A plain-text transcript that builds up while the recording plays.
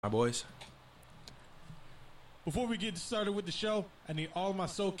My boys. Before we get started with the show, I need all of my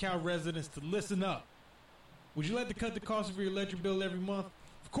SoCal residents to listen up. Would you like to cut the cost of your electric bill every month?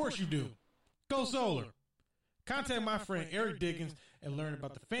 Of course you do. Go solar. Contact my friend Eric Dickens and learn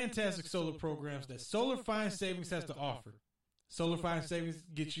about the fantastic solar programs that Solar Fine Savings has to offer. Solar Fine Savings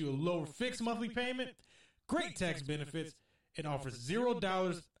gets you a lower fixed monthly payment, great tax benefits, and offers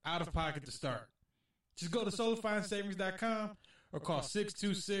 $0 out of pocket to start. Just go to solarfinesavings.com or call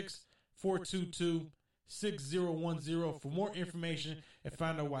 626-422-6010 for more information and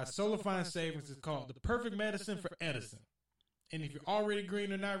find out why Solar Fine Savings is called the perfect medicine for Edison. And if you're already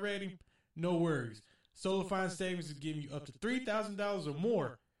green or not ready, no worries. Solar Fine Savings is giving you up to $3,000 or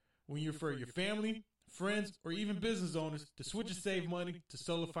more when you refer your family, friends, or even business owners to switch and save money to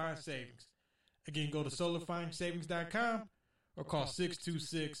Solar Fine Savings. Again, go to solarfinesavings.com or call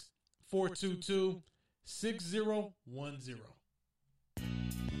 626-422-6010.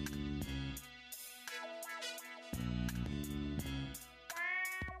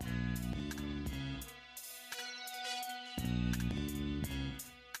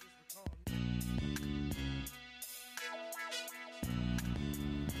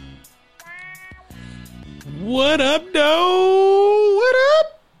 What up, though? What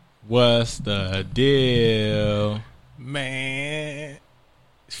up? What's the deal? Man,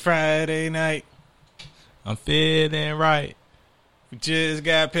 it's Friday night. I'm feeling right. We just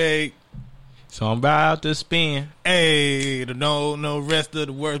got paid. So I'm about to spin. Hey, no rest of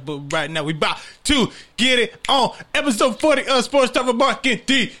the words, but right now we about to get it on episode 40 of Sports Talk with Mark and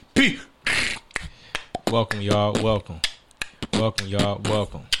DP. Welcome, y'all. Welcome. Welcome, y'all.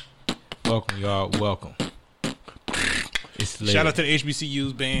 Welcome. Welcome, y'all. Welcome. It's lit. Shout out to the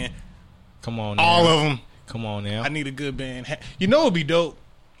HBCUs band. Come on now. All of them. Come on now. I need a good band. You know it would be dope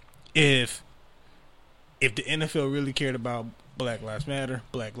if the NFL really cared about Black Lives Matter,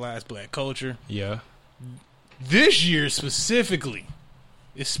 Black Lives, Black culture. Yeah. This year specifically,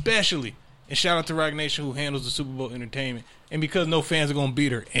 especially, and shout out to Rock Nation who handles the Super Bowl entertainment. And because no fans are going to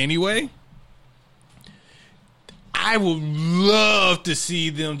beat her anyway, I would love to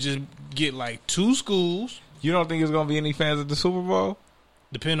see them just get like 2 schools. You don't think there's going to be any fans at the Super Bowl?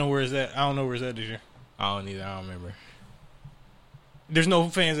 Depending on where it's at. I don't know where it's at this year. I don't either. I don't remember. There's no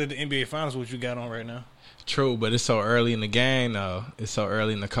fans at the NBA Finals, what you got on right now. True, but it's so early in the game, though. It's so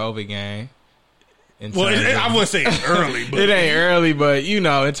early in the COVID game. Well, I wouldn't say it's early. But it ain't early, but, you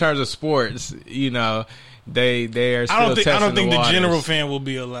know, in terms of sports, you know, they are still testing I don't think the general fan fan will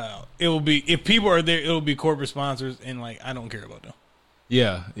be allowed. It will be, if people are there, it will be corporate sponsors, and, like, I don't care about them.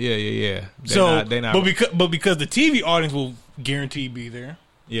 Yeah. They're not, but because the TV audience will guarantee be there.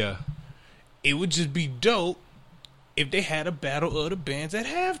 Yeah. It would just be dope if they had a battle of the bands at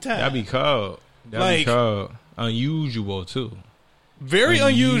halftime. That'd be cold. That'd be cold. Unusual, too. Very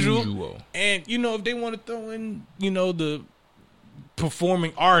unusual. And, you know, if they want to throw in, you know, the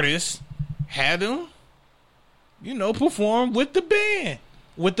performing artists, have them, you know, perform with the band.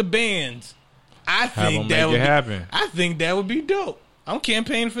 With the bands. I think that would be dope. I'm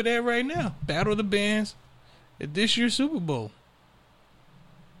campaigning for that right now. Battle of the bands at this year's Super Bowl.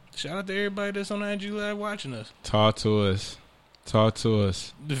 Shout out to everybody that's on IG Live watching us. Talk to us. The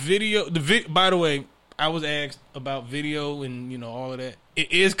video, by the way, I was asked about video and, you know, all of that.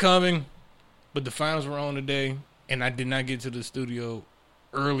 It is coming, but the finals were on today, and I did not get to the studio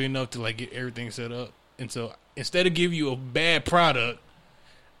early enough to, like, get everything set up. And so instead of giving you a bad product,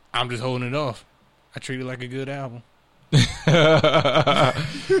 I'm just holding it off. I treat it like a good album. I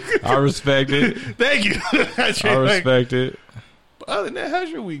respect it. Thank you. I respect it. But other than that, how's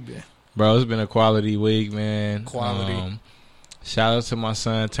your week been? Bro, it's been a quality week, man. Quality. Shout out to my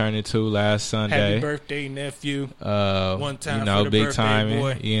son turning 2 last Sunday. Happy birthday, nephew. One time, you know, for the big birthday timing.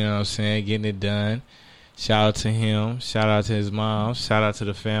 Boy. You know what I'm saying? Getting it done. Shout out to him. Shout out to his mom. Shout out to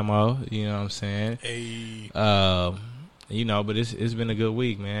the famo. You know what I'm saying? Hey. You know, but it's been a good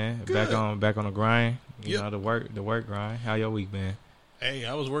week, man. Good. Back on the grind. You Yep. know, the work grind. How your week been? Hey,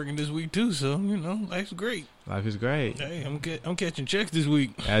 I was working this week too, so, you know, life's great. Life is great. Hey, I'm catching checks this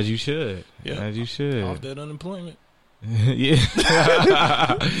week. As you should. Yeah. As you should. Off that unemployment. Yeah.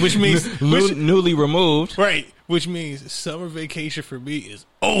 Which means newly removed. Right. Which means summer vacation for me is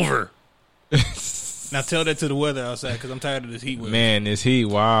over. Now tell that to the weather outside, because I'm tired of this heat wave. Man, this heat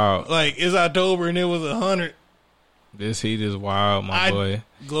wild. Like, it's October and it was 100. This heat is wild, my boy.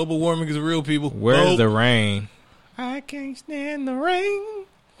 Global warming is real, people. Where's the rain? I can't stand the rain.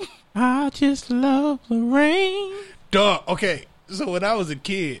 I just love the rain. Dog. Okay, so when I was a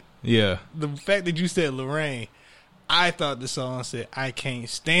kid, yeah, the fact that you said Lorraine, I thought the song said, I can't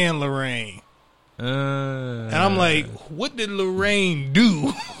stand Lorraine. And I'm like, what did Lorraine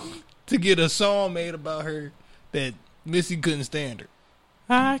do to get a song made about her that Missy couldn't stand her?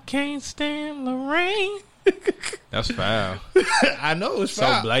 I can't stand Lorraine. That's foul. I know it's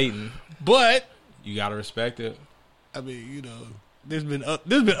foul. So blatant. But you gotta respect it. I mean, you know, there's been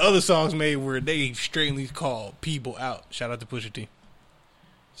other songs made where they straightly call people out. Shout out to Pusha T.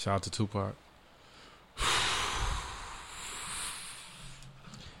 Shout out to Tupac.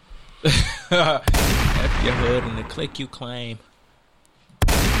 F your hood and the click you claim.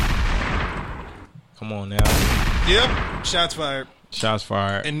 Come on now. Yep. Shots fired. Shots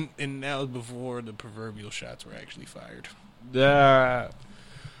fired. And that was before the proverbial shots were actually fired.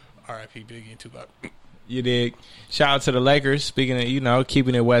 R.I.P. Biggie and Tupac. You dig? Shout out to the Lakers. Speaking of, you know,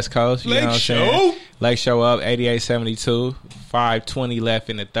 keeping it West Coast. You Lake know what I'm Show. saying? Lake Show up 88-72. 5:20 left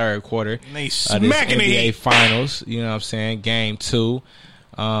in the third quarter. And they smacking the NBA Heat. Finals. You know what I'm saying? Game 2.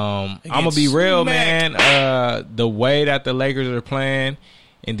 I'm gonna be real, man. The way that the Lakers are playing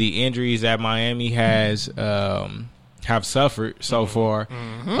and the injuries that Miami has have suffered so far,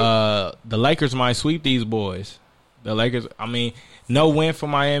 the Lakers might sweep these boys. The Lakers. I mean, no win for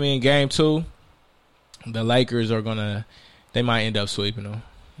Miami in Game 2. The Lakers are they might end up sweeping them.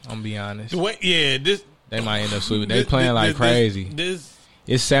 I'm gonna be honest. They might end up sweeping. They playing like crazy.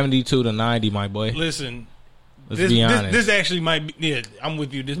 It's 72-90, my boy. Listen, let's be honest. This actually might be. Yeah, I'm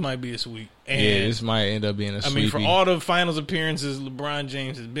with you. This might be a sweep. And this might end up being a sweep. I mean, for all the finals appearances LeBron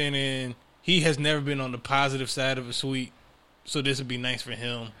James has been in, he has never been on the positive side of a sweep. So this would be nice for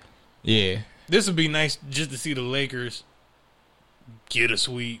him. Yeah, this would be nice just to see the Lakers get a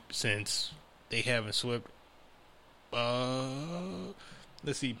sweep since they haven't swept.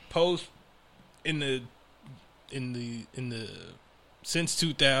 Let's see, post in the since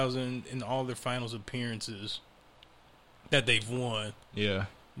 2000 in all their finals appearances that they've won. Yeah,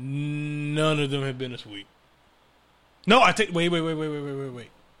 none of them have been a sweep. No, I take wait.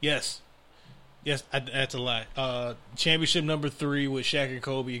 Yes, that's a lie. Championship number 3 with Shaq and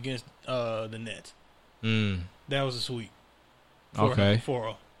Kobe against the Nets. That was a sweep.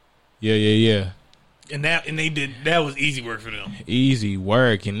 4-0. Yeah. And that was easy work for them. Easy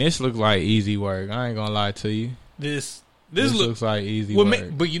work, and this looks like easy work. I ain't gonna lie to you. This looks like easy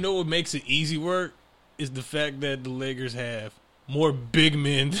work. But you know what makes it easy work is the fact that the Lakers have more big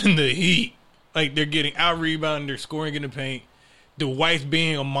men than the Heat. Like, they're getting out rebounded, they're scoring in the paint. Dwight's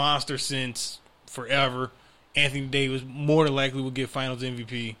being a monster since forever. Anthony Davis more than likely will get Finals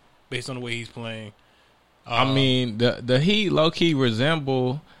MVP based on the way he's playing. I mean, the Heat low key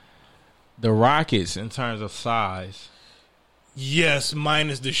resemble the Rockets in terms of size. Yes,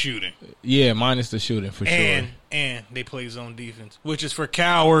 minus the shooting. Yeah, minus the shooting for sure. And they play zone defense, which is for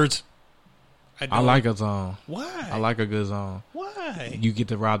cowards. I like a zone. Why? I like a good zone. Why? You get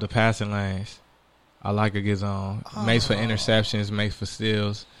to rob the passing lanes. I like a good zone. Makes for interceptions, makes for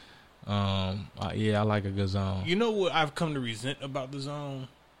steals. Yeah, I like a good zone. You know what I've come to resent about the zone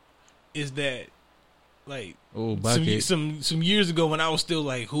is that, like, some years ago when I was still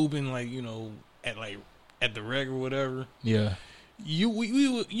like hooping, like, you know, at the rec or whatever. Yeah. You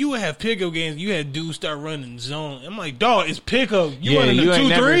would have pickup games. You had dudes start running zone. I'm like, dog, it's pickup. You running a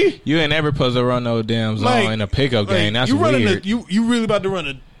 2-3? You ain't never supposed to run no damn zone in a pickup game. That's weird. You really about to run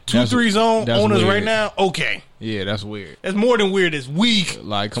a 2-3 zone on us right now? Okay. Yeah, that's weird. That's more than weird. It's weak.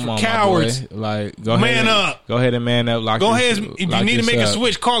 Like, come on, cowards. my boy. Like, go man up. Go ahead and man up. Go ahead. If you need to make a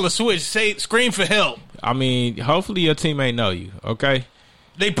switch, call a switch. Scream for help. I mean, hopefully your teammate know you. Okay.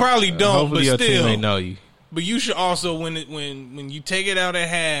 They probably don't. Hopefully but your still, teammate know you. But you should also when you take it out at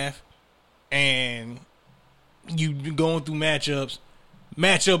half and you going through matchups,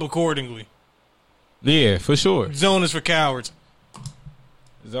 match up accordingly. Yeah, for sure. Zone is for cowards.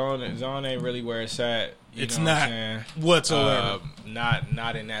 Zone ain't really where it's at. It's not whatsoever.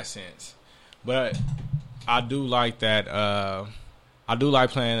 Not in that sense. But I do like that. I do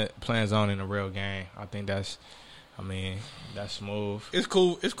like playing zone in a real game. I think that's smooth. It's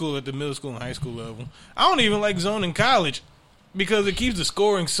cool. It's cool at the middle school and high school level. I don't even like zone in college because it keeps the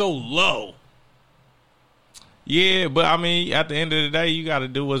scoring so low. Yeah, but I mean, at the end of the day, you got to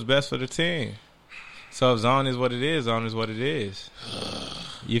do what's best for the team. So if zone is what it is, zone is what it is.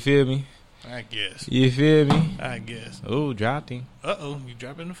 You feel me? I guess. You feel me? I guess. Ooh, dropped him. You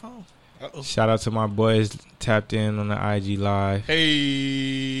dropping the phone. Shout out to my boys tapped in on the IG Live.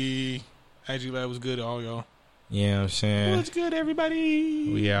 Hey, IG Live was good, all y'all. You know what I'm saying? What's good,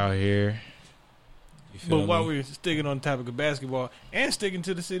 everybody? We out here. But while we're sticking on the topic of basketball and sticking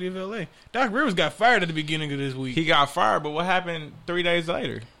to the city of LA, Doc Rivers got fired at the beginning of this week. He got fired, but what happened 3 days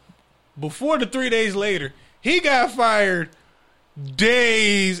later? Before the 3 days later, he got fired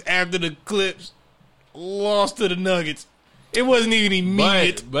days after the Clips lost to the Nuggets. It wasn't even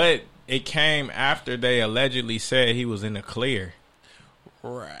immediate. But it came after they allegedly said he was in the clear.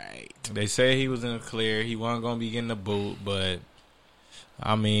 Right. They said he was in the clear. He wasn't going to be getting the boot, but,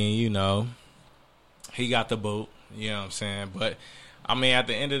 I mean, you know, he got the boot. You know what I'm saying? But, I mean, at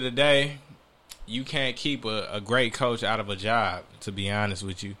the end of the day, you can't keep a great coach out of a job, to be honest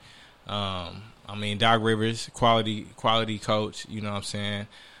with you. I mean, Doc Rivers, quality coach, you know what I'm saying,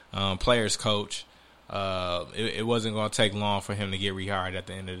 players coach. It wasn't going to take long for him to get rehired at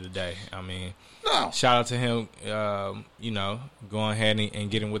the end of the day. I mean, No. shout out to him, you know, going ahead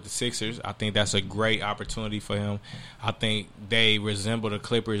and getting with the Sixers. I think that's a great opportunity for him. I think they resemble the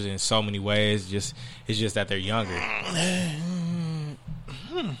Clippers in so many ways. It's just that they're younger.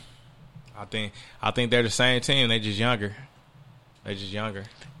 I think they're the same team. They're just younger.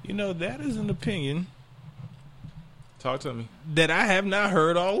 You know, that is an opinion Talk to me. that I have not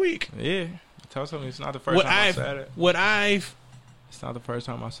heard all week. Yeah. Talk to me. It's not the first time I said it. It's not the first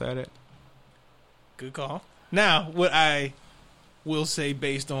time I said it. Good call. Now, what I will say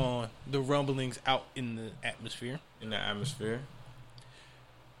based on the rumblings out in the atmosphere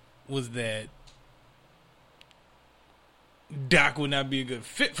was that Doc would not be a good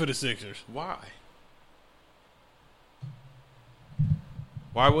fit for the Sixers. Why?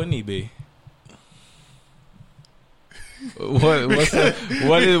 Why wouldn't he be?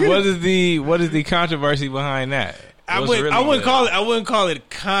 What is the controversy behind that? I wouldn't call it a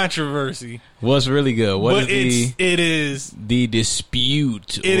controversy. What's really good? What is the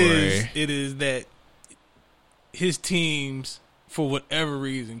dispute? It is that his teams, for whatever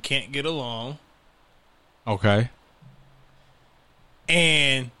reason, can't get along. Okay.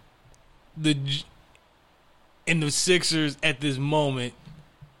 And the Sixers at this moment,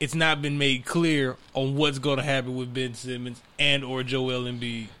 it's not been made clear on what's going to happen with Ben Simmons and or Joel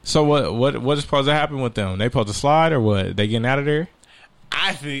Embiid. So what is supposed to happen with them? They supposed to slide or what? They getting out of there?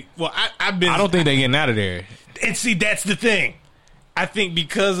 I think. Well, I don't think they getting out of there. And see, that's the thing. I think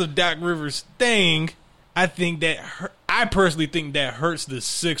because of Doc Rivers' thing, I personally think that hurts the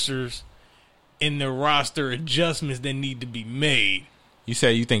Sixers in the roster adjustments that need to be made. You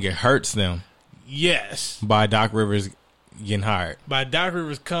say you think it hurts them? Yes. By Doc Rivers getting hired? By Doc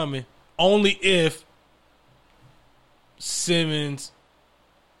Rivers coming, only if Simmons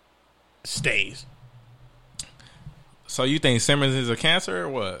stays. So you think Simmons is a cancer or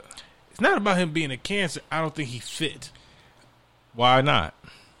what? It's not about him being a cancer. I don't think he fits. Why not?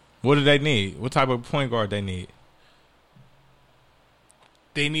 What do they need? What type of point guard they need?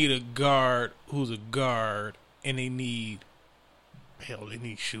 They need a guard who's a guard, and they need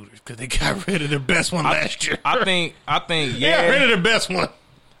shooters because they got rid of their best one last year. I think, yeah. They got rid of their best one.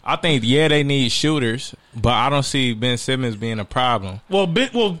 I think, yeah, they need shooters, but I don't see Ben Simmons being a problem.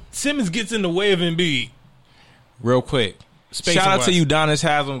 Well, Simmons gets in the way of Embiid. Real quick. Shout out to Udonis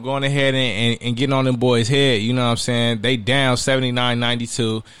Haslem going ahead and getting on them boys' head. You know what I'm saying? They down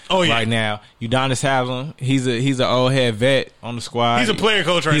 79-92 right now. Udonis Haslem, he's an old head vet on the squad. He's a player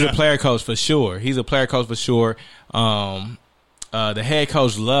coach right now. He's a player coach for sure. The head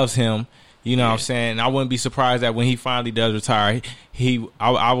coach loves him. You know what I'm saying? I wouldn't be surprised that when he finally does retire,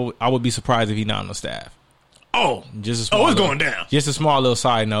 I would be surprised if he's not on the staff. Oh, it's going down. Just a small little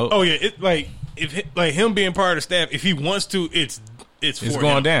side note. Oh yeah, if him being part of the staff, if he wants to, it's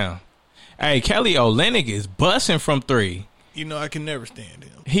going down. Hey, Kelly Olynyk is busting from three. You know, I can never stand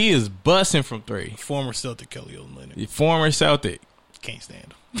him. He is busting from three. Former Celtic Kelly Olynyk. Former Celtic. Can't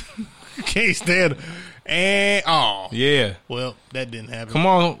stand him. Can't stand him. And yeah. Well, that didn't happen. Come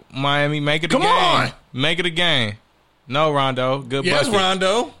on, Miami, make it a game. Come on, make it a game. No, Rondo. Good bucket. Yes,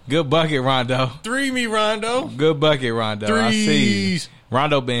 Rondo. Good bucket, Rondo. Three me, Rondo. Good bucket, Rondo. Threes. I see you.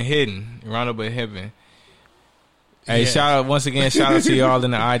 Rondo been hitting. Hey, shout out to y'all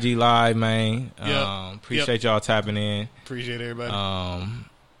in the IG Live, man. Appreciate y'all tapping in. Appreciate everybody.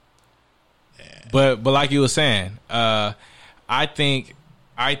 But like you were saying, I think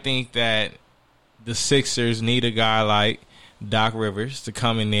that the Sixers need a guy like Doc Rivers to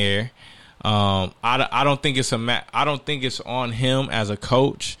come in there. I don't think it's on him as a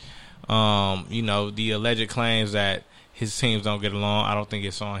coach. The alleged claims that his teams don't get along, I don't think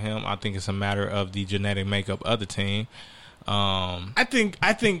it's on him. I think it's a matter of the genetic makeup of the team. I think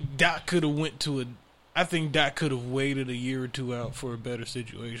Doc could have waited a year or two out for a better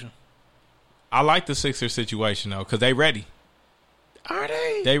situation. I like the Sixers situation though, because they ready. Are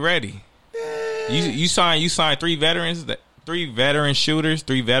they? They ready. You signed three veteran shooters,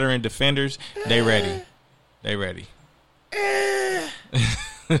 three veteran defenders. They ready.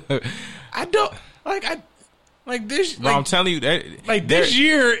 I Like this, Bro, I'm telling you that. Like this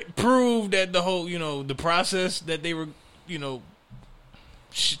year proved that the whole, the process that they were,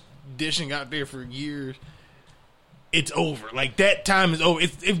 dishing out there for years, it's over. Like that time is over.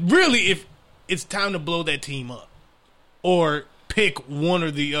 If it's time to blow that team up, or pick one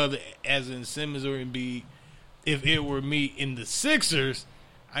or the other, as in Simmons or Embiid. If it were me in the Sixers,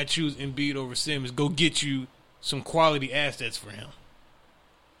 I choose Embiid over Simmons. Go get you some quality assets for him.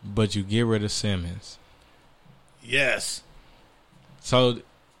 But you get rid of Simmons. Yes. So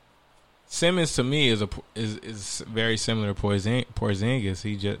Simmons to me is very similar to Porzingis.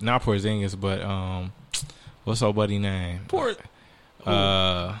 He just not Porzingis, but what's old buddy name? The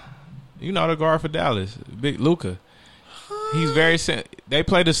guard for Dallas, Big Luka. He's very. They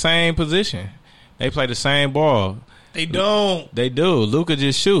play the same position. They play the same ball. They don't. They do. Luka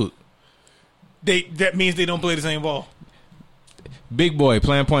just shoot. That means they don't play the same ball. Big boy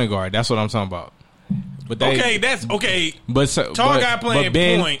playing point guard. That's what I'm talking about. But that's okay. Tall guy playing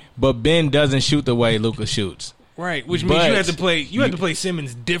point. But Ben doesn't shoot the way Luka shoots. Right, which means you have to play. You have to play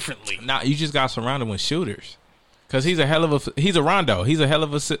Simmons differently. Nah, you just got surrounded with shooters. Because he's a Rondo. He's a hell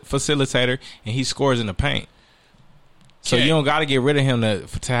of a facilitator, and he scores in the paint. So you don't got to get rid of him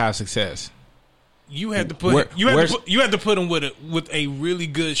to have success. You have to put you have to put him with a really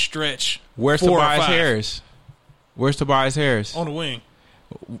good stretch. Where's Tobias Harris? Where's Tobias Harris? On the wing.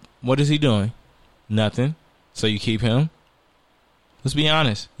 What is he doing? Nothing. So you keep him? Let's be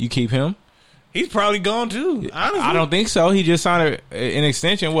honest. You keep him? He's probably gone too. Honestly. I don't think so. He just signed an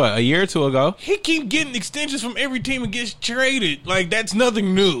extension, a year or two ago? He keep getting extensions from every team and gets traded. Like, that's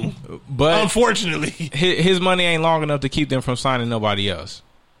nothing new. But unfortunately. His money ain't long enough to keep them from signing nobody else,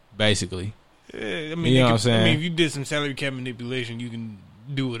 basically. You know what I'm saying? I mean, if you did some salary cap manipulation, you can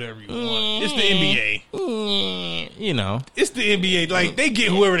do whatever you want. It's the NBA. It's the NBA. Like, they get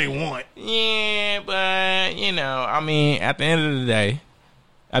whoever they want. Yeah, but, I mean, at the end of the day,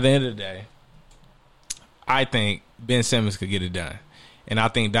 I think Ben Simmons could get it done. And I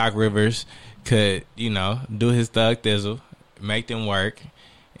think Doc Rivers could, do his thug thizzle, make them work,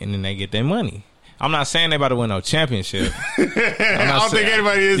 and then they get their money. I'm not saying they about to win no championship. I don't think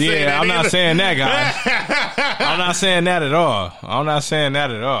anybody is saying that. I'm not saying that, guys. I'm not saying that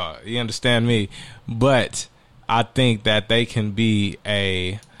at all. You understand me? But I think that they can be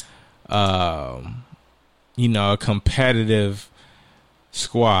a competitive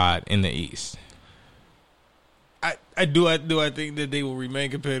squad in the East. I think that they will remain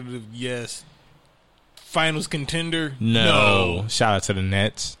competitive? Yes. Finals contender? No. Shout out to the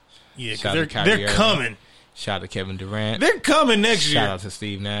Nets. Yeah, because they're coming. Shout out to Kevin Durant. They're coming next year. Shout out to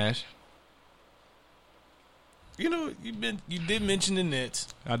Steve Nash. You did mention the Nets.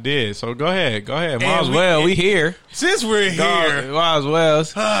 I did. So go ahead. Might as well. We here. Since we're here. Might as well.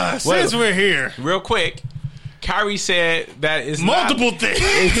 Since we're here. Real quick. Kyrie said that it's multiple things.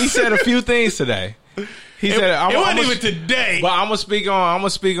 He said a few things today. He said it wasn't even today. But I'm gonna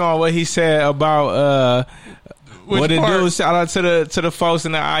speak on what he said about what it do. Shout out to the folks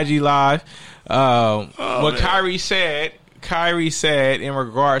in the IG live. What Kyrie said in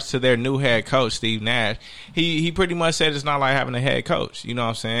regards to their new head coach, Steve Nash, he pretty much said it's not like having a head coach. You know what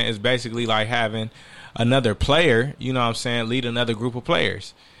I'm saying? It's basically like having another player, you know what I'm saying, lead another group of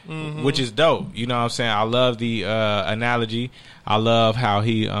players. Mm-hmm. Which is dope. You know what I'm saying? I love the analogy. I love how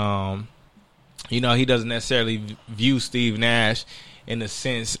he he doesn't necessarily view Steve Nash in the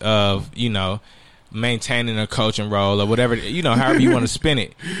sense of, maintaining a coaching role or whatever, however you want to spin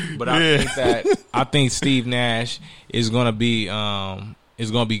it. But I think Steve Nash is going to be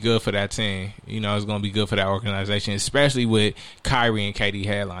good for that team. It's going to be good for that organization, especially with Kyrie and KD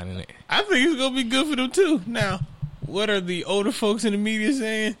headlining it. I think it's going to be good for them too. Now, what are the older folks in the media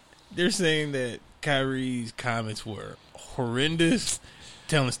saying? They're saying that Kyrie's comments were horrendous,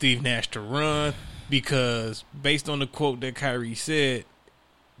 telling Steve Nash to run, because based on the quote that Kyrie said,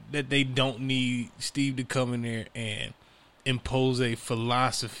 that they don't need Steve to come in there and impose a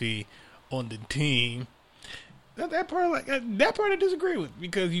philosophy on the team. That part I disagree with,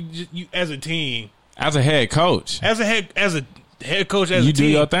 because you as a team, as a head coach, as a head coach, you do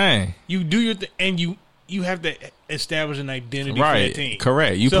your thing. You do your thing, and you have to establish an identity for the team.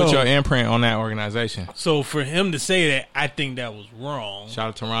 Correct. You put your imprint on that organization. So for him to say that, I think that was wrong. Shout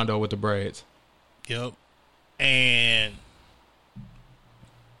out to Rondo with the braids. Yep. And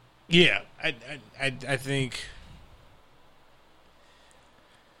yeah, I think.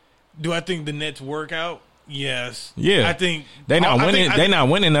 Do I think the Nets work out? Yes. Yeah. I think they not winning. They not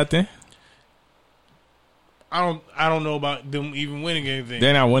winning nothing. I don't know about them even winning anything.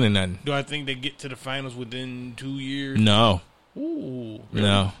 They're not winning nothing. Do I think they get to the finals within 2 years? No. Ooh.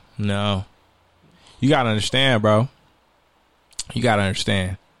 Really? No. You got to understand, bro. You got to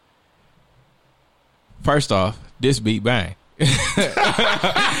understand. First off, this beat bang.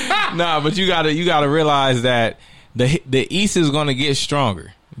 Nah, but you gotta realize that the East is gonna get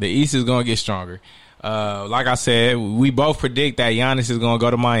stronger. The East is gonna get stronger. Like I said, we both predict that Giannis is gonna go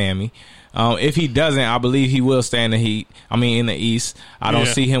to Miami. If he doesn't, I believe he will stay in the in the East. I don't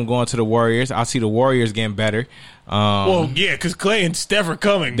see him going to the Warriors. I see the Warriors getting better. Because Clay and Steph are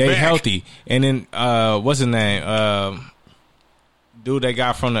coming. They back. healthy. And then what's his name? Dude they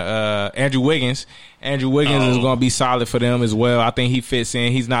got from the Andrew Wiggins. Andrew Wiggins is going to be solid for them as well. I think he fits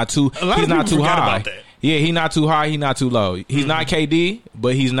in. He's not too high. About that. Yeah, he's not too high. He's not too low. He's not KD,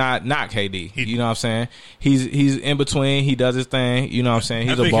 but he's not KD. You know what I'm saying? He's in between. He does his thing. You know what I'm saying?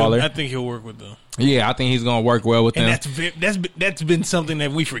 He's a baller. I think he'll work with them. Yeah, I think he's going to work well with them. And that's been something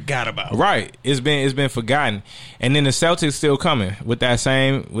that we forgot about. Right. It's been forgotten. And then the Celtics still coming with that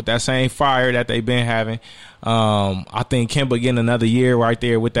same fire that they've been having. I think Kemba getting another year right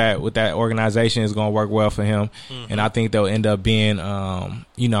there with that organization is going to work well for him. And I think they'll end up being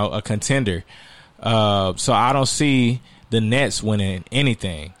a contender. So I don't see the Nets winning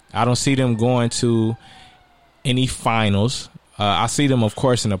anything. I don't see them going to any finals. I see them, of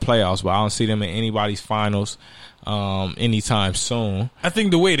course, in the playoffs, but I don't see them in anybody's finals anytime soon. I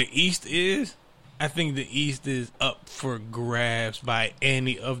think the way the East is, up for grabs by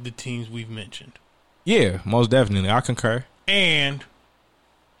any of the teams we've mentioned. Yeah, most definitely. I concur. And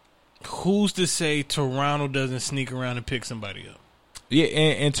who's to say Toronto doesn't sneak around and pick somebody up? Yeah,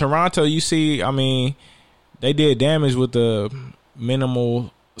 in Toronto, you see, I mean, they did damage with the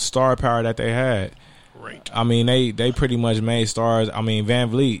minimal star power that they had. Right. I mean, they pretty much made stars. I mean, Van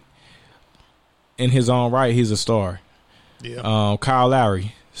Vliet, in his own right, he's a star. Yeah. Kyle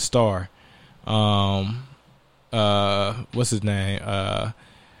Lowry, star. What's his name?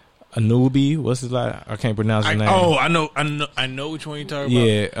 Anunoby, what's his last? I can't pronounce his name. Oh, I know which one you're talking about.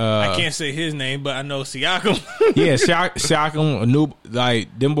 Yeah, I can't say his name, but I know Siakam. Yeah, Siakam, Anunoby,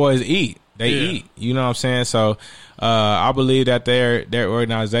 like them boys eat. They eat. You know what I'm saying? So, I believe that their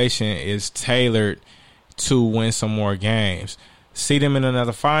organization is tailored to win some more games. See them in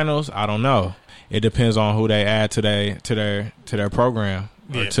another finals? I don't know. It depends on who they add to their program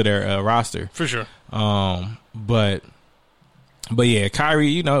or to their roster. For sure. But yeah, Kyrie,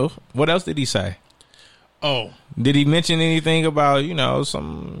 you know, what else did he say? Oh. Did he mention anything about, you know,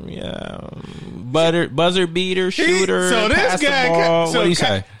 some buzzer beater, shooter, so this pass guy, the ball? so What did he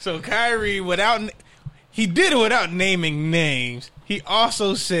say? So Kyrie, he did it without naming names. He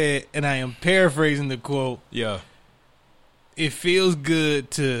also said, and I am paraphrasing the quote, Yeah. it feels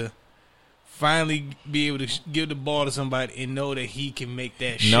good to finally be able to give the ball to somebody and know that he can make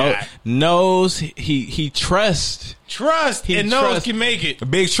that shot. Knows he trusts. Knows can make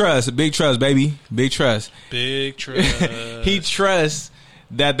it. Big trust, baby. Big trust. Big trust. He trusts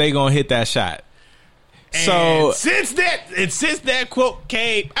that they gonna hit that shot. And so since that quote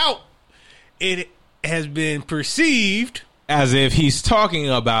came out, it has been perceived as if he's talking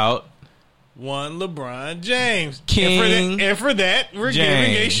about one LeBron James. King and for that, we're James.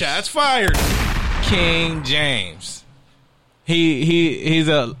 giving a shots fired. King James. He's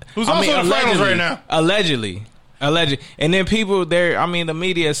who's also in the finals right now. Allegedly. And then people there, I mean, the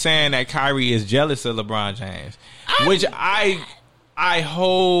media is saying that Kyrie is jealous of LeBron James, which I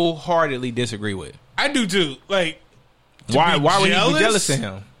wholeheartedly disagree with. I do too. Like, why would he be jealous of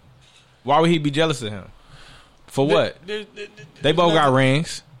him? Why would he be jealous of him? For what? They both got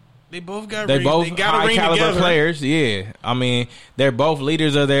rings. They both got They rings. both They got a high ring caliber together. players. Yeah, I mean, they're both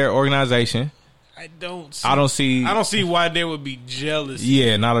leaders of their organization. I don't see why there would be jealousy.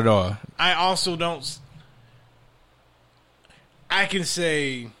 Yeah, not at all. I also don't. I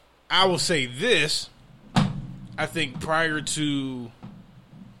will say this. I think prior to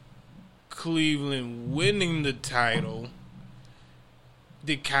Cleveland winning the title,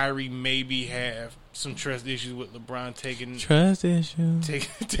 did Kyrie maybe have some trust issues with LeBron taking the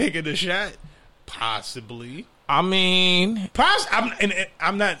shot? Possibly. I mean,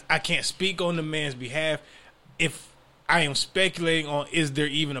 I can't speak on the man's behalf. If I am speculating on, is there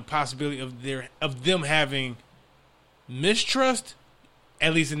even a possibility of them having mistrust?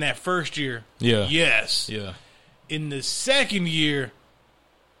 At least in that first year, yeah, yes, yeah. In the second year,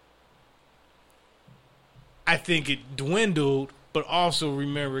 I think it dwindled. But also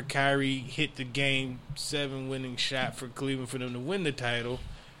remember, Kyrie hit the Game 7 winning shot for Cleveland for them to win the title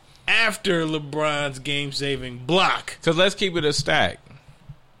after LeBron's game-saving block. Because let's keep it a stack.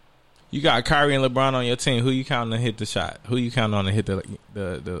 You got Kyrie and LeBron on your team. Who you counting to hit the shot? Who you counting on to hit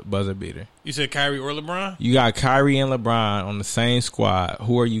the buzzer beater? You said Kyrie or LeBron? You got Kyrie and LeBron on the same squad.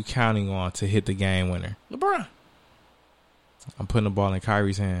 Who are you counting on to hit the game winner? LeBron. I'm putting the ball in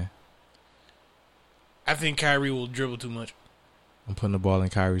Kyrie's hand. I think Kyrie will dribble too much. I'm putting the ball in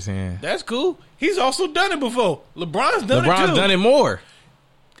Kyrie's hand. That's cool. He's also done it before. LeBron's done it more.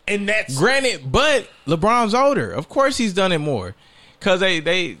 And that's granted, but LeBron's older. Of course he's done it more. Cause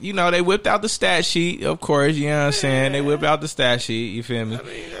they whipped out the stat sheet, of course, you know what I'm saying? They whipped out the stat sheet, you feel me?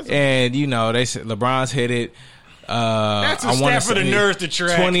 And they said LeBron's hit it. That's a stat for the nerds to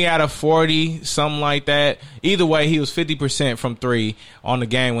track. 20 out of 40, something like that. Either way, he was 50% from 3 on the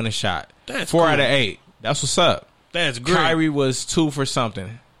game winning shot. That's 4 cool. out of 8. That's what's up. That's great. Kyrie was 2 for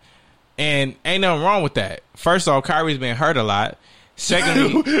something. And ain't nothing wrong with that. First off, Kyrie's been hurt a lot.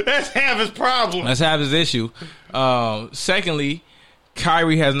 Secondly, that's half his problem. That's half his issue. Secondly,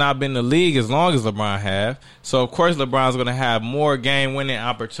 Kyrie has not been in the league as long as LeBron have. So, of course, LeBron's going to have more game-winning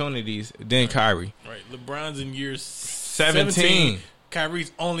opportunities than Kyrie. Right. LeBron's in year 17.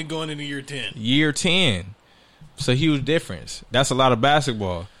 Kyrie's only going into year 10. Year 10. It's a huge difference. That's a lot of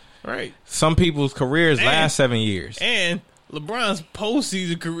basketball. Right. Some people's careers last 7 years. And LeBron's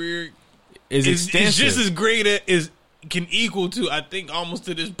postseason career is extensive. It's just as great as can equal to, I think, almost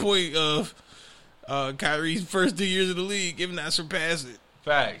to this point of Kyrie's first 2 years of the league, if not surpass it.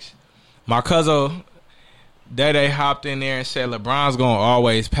 Facts. My cousin, they hopped in there and said LeBron's going to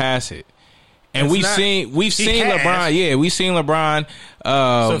always pass it. And we've seen LeBron. Yeah, we've seen LeBron.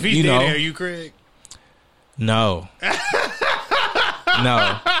 So if he's there, are you Craig? No.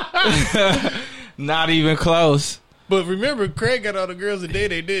 No. Not even close. But remember, Craig got all the girls the day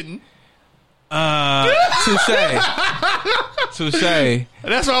they didn't. Touche.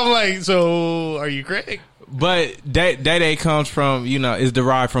 That's why I'm like, so are you Craig? But Day comes from, is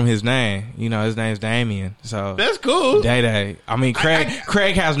derived from his name. His name's Damien. So that's cool. Day. I mean,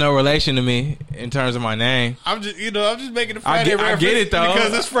 Craig has no relation to me in terms of my name. I'm just making a Friday reference. I get it though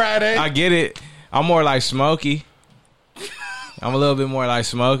because it's Friday. I get it. I'm more like Smokey. I'm a little bit more like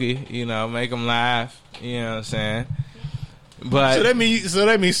Smokey. Make him laugh. You know what I'm saying? But so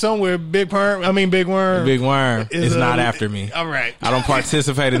that means somewhere Big Worm is not after me. All right. I don't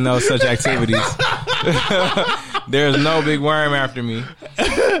participate in those such activities. There's no Big Worm after me.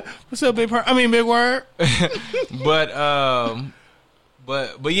 What's up, Big Worm? Big Worm.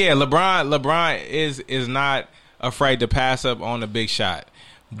 But yeah, LeBron is not afraid to pass up on a big shot.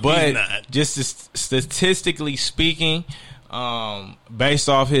 But just statistically speaking, based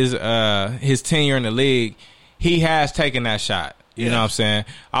off his tenure in the league, he has taken that shot. You know what I'm saying?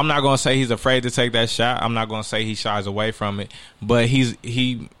 I'm not going to say he's afraid to take that shot. I'm not going to say he shies away from it. But he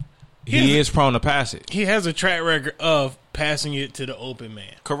is prone to pass it. He has a track record of passing it to the open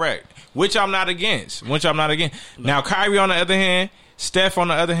man. Correct. Which I'm not against. Now, Kyrie on the other hand, Steph on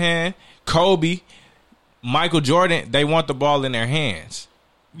the other hand, Kobe, Michael Jordan, they want the ball in their hands.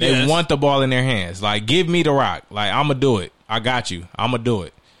 They want the ball in their hands. Like, give me the rock. Like, I'm going to do it. I got you. I'm going to do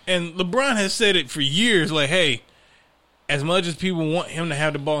it. And LeBron has said it for years, like, hey, as much as people want him to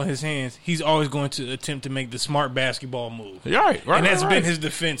have the ball in his hands, he's always going to attempt to make the smart basketball move. Right. And that's been his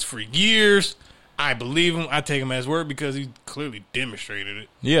defense for years. I believe him. I take him at his word because he clearly demonstrated it.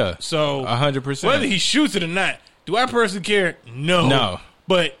 Yeah. So 100%. Whether he shoots it or not, do I personally care? No.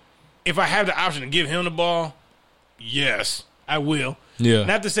 But if I have the option to give him the ball, yes, I will. Yeah.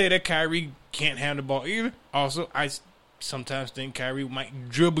 Not to say that Kyrie can't have the ball either. Also, I sometimes think Kyrie might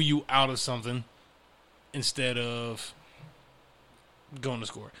dribble you out of something instead of going to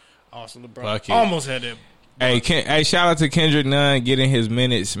score. Also, LeBron almost had that. Hey, shout out to Kendrick Nunn getting his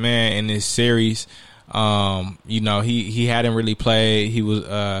minutes, man, in this series. He hadn't really played.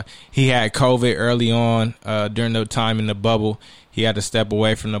 He had COVID early on during the time in the bubble. He had to step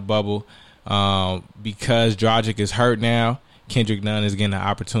away from the bubble because Dragic is hurt now. Kendrick Nunn is getting the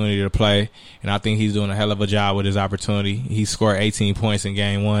opportunity to play, and I think he's doing a hell of a job with his opportunity. He scored 18 points in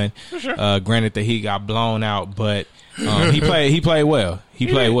game one. For sure. Granted that he got blown out, but he played well. He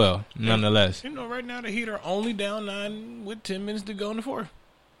played well, nonetheless. Right now the Heat are only down 9 with 10 minutes to go in the fourth.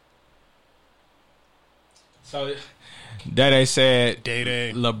 So Day said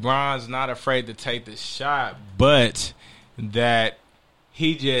LeBron's not afraid to take the shot, but that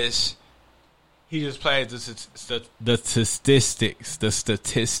he just played the statistics. The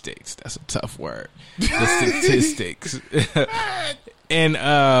statistics. That's a tough word. The statistics. and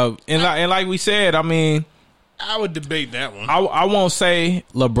like we said, I mean, I would debate that one. I won't say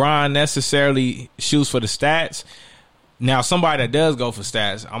LeBron necessarily shoots for the stats. Now, somebody that does go for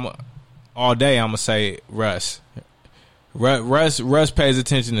stats, all day I'm gonna say Russ. Russ pays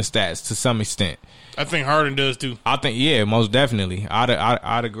attention to stats to some extent. I think Harden does too. I think, yeah, most definitely.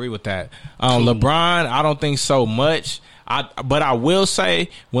 I'd agree with that. LeBron, I don't think so much. But I will say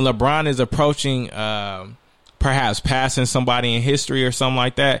when LeBron is approaching, perhaps passing somebody in history or something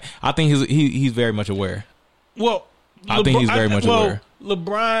like that, I think he's very much aware. Well, I think he's very much aware.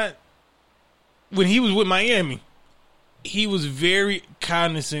 LeBron, when he was with Miami, he was very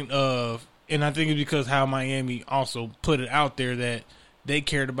cognizant of, and I think it's because how Miami also put it out there that they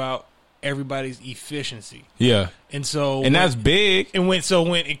cared about everybody's efficiency. Yeah. And so, and that's big. And when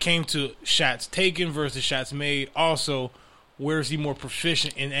it came to shots taken versus shots made, also where is he more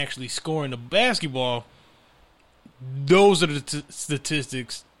proficient in actually scoring the basketball? Those are the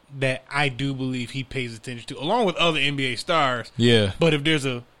statistics that I do believe he pays attention to, along with other NBA stars. Yeah. But if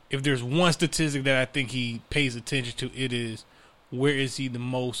there's one statistic that I think he pays attention to, it is where is he the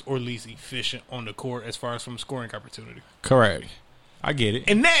most or least efficient on the court as far as from scoring opportunity. Correct. I get it.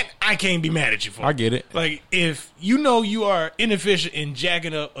 And that I can't be mad at you for. I get it. Like, if you know you are inefficient in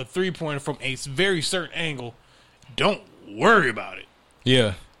jacking up a three-pointer from a very certain angle, don't worry about it.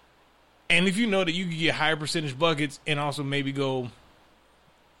 Yeah. And if you know that you can get higher percentage buckets and also maybe go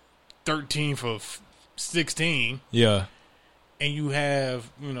 13 for 16. Yeah. And you have,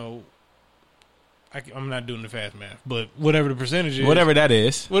 I'm not doing the fast math, but whatever the percentage is. Whatever that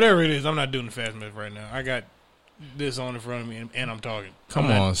is. Whatever it is, I'm not doing the fast math right now. I got this on in front of me, and I'm talking. Come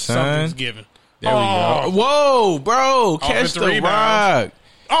on, son. Something's given. There we go. Whoa, bro. Catch the rock.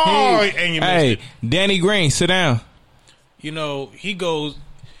 And you missed it. Danny Green, sit down. He'll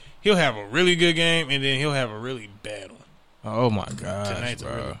have a really good game, and then he'll have a really bad one. Oh, my gosh, Tonight's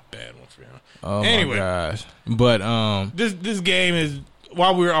bro. a really bad one for him. Oh, anyway, my gosh. But, this game is,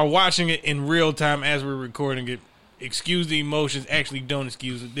 while we are watching it in real time as we're recording it, excuse the emotions, actually don't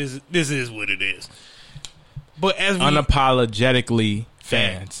excuse it. This is what it is. But as we unapologetically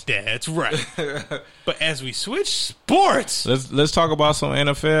fans. That's right. But as we switch sports, let's talk about some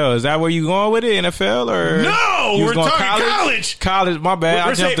NFL. Is that where you going with it, NFL, or no? We're talking college. College. My bad.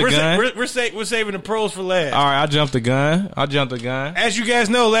 I jumped the gun. We're saving the pros for last. All right, I jumped the gun. As you guys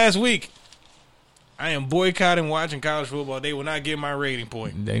know, last week I am boycotting watching college football. They will not get my rating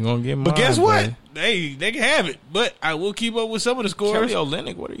point. They gonna get mine. But guess what? They can have it. But I will keep up with some of the scores. Kelly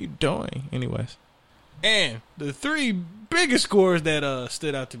Olynyk, what are you doing? Anyways. And the three biggest scores that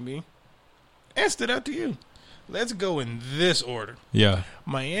stood out to me and stood out to you. Let's go in this order. Yeah.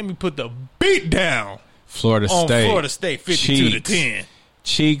 Miami put the beat down Florida State 52-10.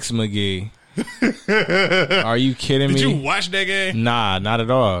 Cheeks McGee. Are you kidding me? Did you watch that game? Nah, not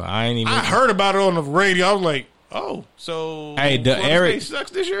at all. I heard about it on the radio. I was like, oh, so Florida State sucks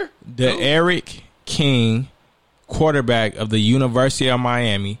this year? Eric King, quarterback of the University of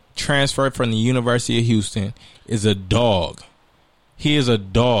Miami, transferred from the University of Houston, is a dog. He is a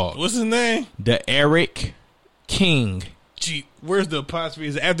dog. What's his name? Eric King. Gee, where's the apostrophe?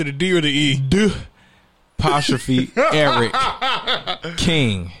 Is it after the D or the E? Apostrophe Eric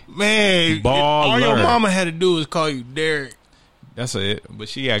King. Man, baller. All your mama had to do was call you Derek. That's it. But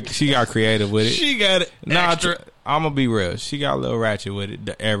she got creative with it. She got it. Extra. I'm gonna be real. She got a little ratchet with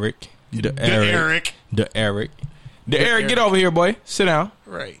it. Eric, get over here, boy. Sit down.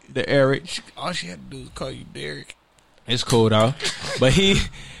 Right. Eric. All she had to do was call you Derek. It's cool though. But he's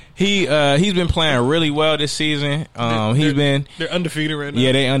been playing really well this season. They're undefeated right now.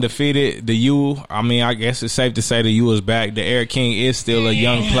 Yeah, they undefeated. The U, I guess it's safe to say the U is back. The Eric King is still a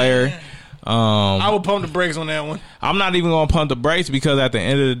young player. I would pump the brakes on that one. I'm not even gonna pump the brakes because at the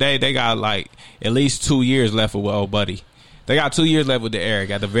end of the day, they got like at least 2 years left with old buddy. They got 2 years left with the Eric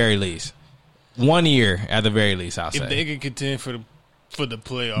at the very least. 1 year at the very least, I'll say. If they can contend for the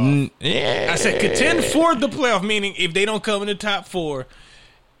playoff. Yeah. I said contend for the playoff, meaning if they don't come in the top 4,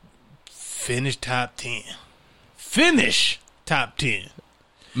 finish top 10. Finish top 10.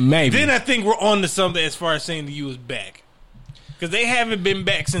 Maybe. Then I think we're on to something as far as saying the U is back. Because they haven't been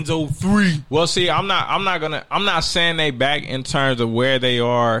back since 2003. Well, see, I'm not saying they back in terms of where they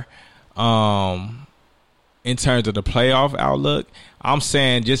are in terms of the playoff outlook. I'm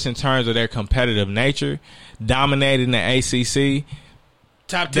saying just in terms of their competitive nature, dominating the ACC,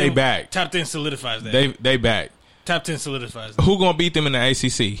 top 10, they back. Top 10 solidifies that. They back. Top 10 solidifies that. Who gonna beat them in the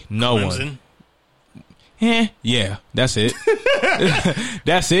ACC? No Clemson. one. Yeah, that's it.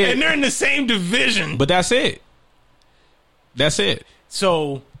 That's it. And they're in the same division. But that's it. That's it.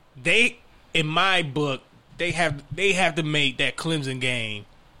 So they, in my book, they have to make that Clemson game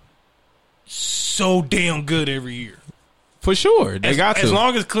so damn good every year. For sure. They got to. As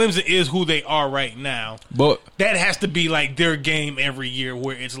long as Clemson is who they are right now, but that has to be like their game every year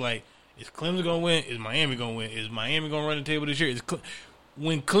where it's like, Is Clemson going to win? Is Miami going to win? Is Miami going to run the table this year?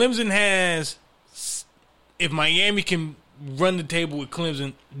 When Clemson has, if Miami can run the table with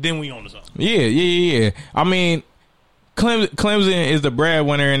Clemson, then we own the zone. Yeah. I mean, Clemson is the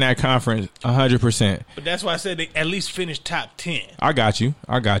breadwinner in that conference, 100%. But that's why I said they at least finish top 10. I got you.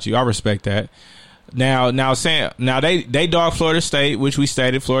 I respect that. Now they dog Florida State, which we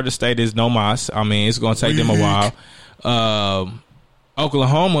stated Florida State is no mas. I mean, it's going to take them a while.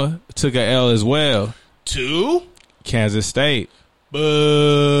 Oklahoma took a L as well to Kansas State.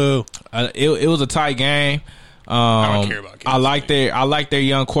 Boo! It was a tight game. I don't care about Kansas I like their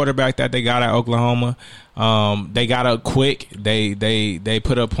young quarterback that they got at Oklahoma. They got up quick. They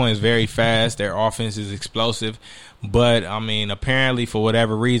put up points very fast. Their offense is explosive. But I mean, apparently for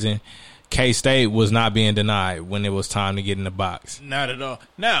whatever reason, K-State was not being denied when it was time to get in the box. Not at all.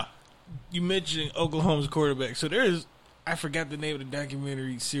 Now, you mentioned Oklahoma's quarterback. So I forgot the name of the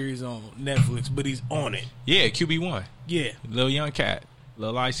documentary series on Netflix, but he's on it. Yeah, QB1. Yeah. Little young cat.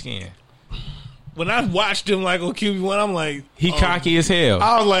 Little light skin. When I watched him like on QB1, I'm like... He cocky as hell.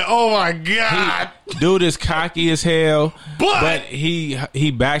 I was like, oh my God. Dude is cocky as hell, but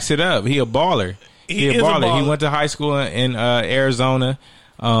he backs it up. He a baller. He a baller. He went to high school in Arizona.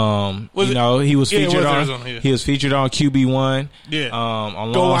 He was featured on Arizona, he was featured on QB1. Yeah.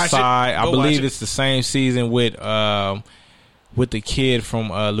 Alongside, I believe it's the same season with the kid from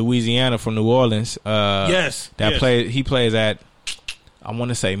Louisiana, from New Orleans. He plays at, I want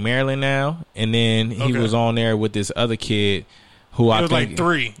to say, Maryland now, and then he was on there with this other kid who I think like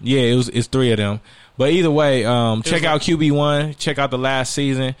 3. Yeah, it's 3 of them. But either way, check out QB1. Check out the last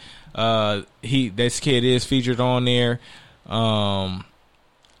season. This kid is featured on there.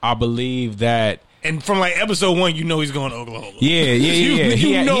 I believe that. And from like episode 1, you know he's going to Oklahoma. Yeah.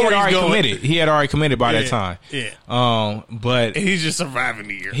 He had already committed. He had already committed by that time. Yeah. But he's just surviving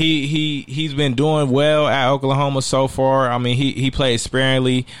the year. He's been doing well at Oklahoma so far. I mean, he played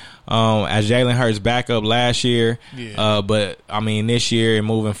sparingly as Jalen Hurts' backup last year. Yeah. But I mean, this year and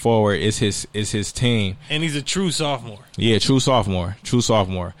moving forward, it's his team. And he's a true sophomore. Yeah, true sophomore.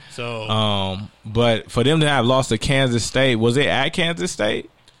 So. But for them to have lost to Kansas State, was it at Kansas State?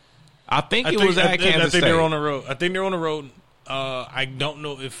 I think Kansas State. I think they're on the road. I don't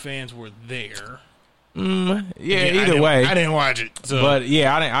know if fans were there. Either way, I didn't watch it. So. But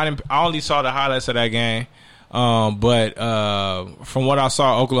yeah, I only saw the highlights of that game. But from what I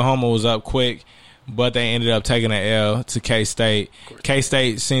saw, Oklahoma was up quick, but they ended up taking an L to K-State.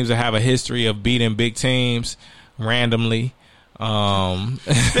 K-State seems to have a history of beating big teams randomly.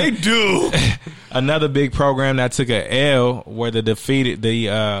 They do. Another big program that took a L were the defending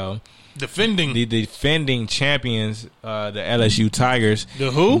champions, the LSU Tigers. The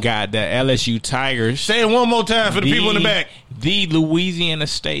who? Got the LSU Tigers. Say it one more time for the people in the back. The Louisiana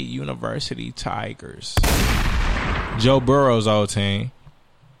State University Tigers. Joe Burrow's old team.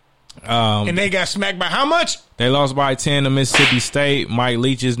 And they got smacked by how much? They lost by 10 to Mississippi State. Mike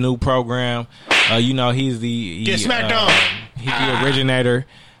Leach's new program. He's the smacked on. He's the originator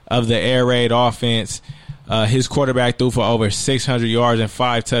of the air raid offense. His quarterback threw for over 600 yards and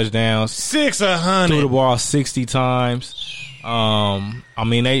 5 touchdowns. 600. Threw the ball 60 times. I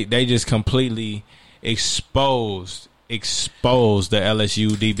mean, they just completely exposed the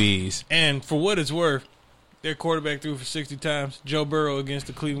LSU DBs. And for what it's worth, their quarterback threw for 60 times. Joe Burrow against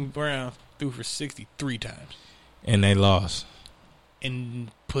the Cleveland Browns threw for 63 times. And they lost. And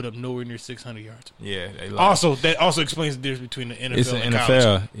put up nowhere near 600 yards. Yeah, they lost. That also explains the difference between the NFL it's the and NFL.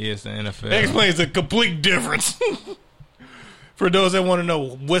 college. Yeah, it's the NFL. That explains the complete difference. For those that want to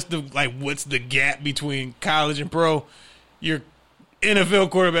know what's the gap between college and pro, your NFL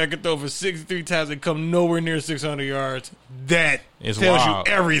quarterback can throw for 63 times and come nowhere near 600 yards. That tells you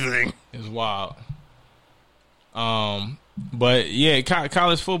everything. It's wild. But yeah,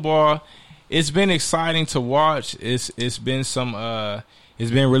 college football, it's been exciting to watch. It's been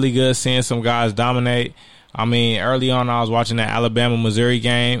really good seeing some guys dominate. I mean, early on I was watching that Alabama-Missouri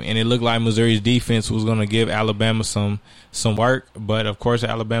game, and it looked like Missouri's defense was going to give Alabama some work. But of course,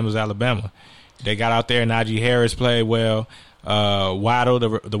 Alabama's Alabama. They got out there. Najee Harris played well. Waddle,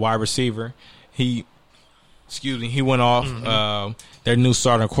 the wide receiver, he went off. Mm-hmm. Their new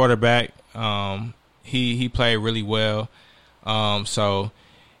starting quarterback, he played really well. So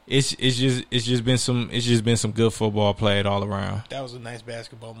it's just been some good football played all around. That was a nice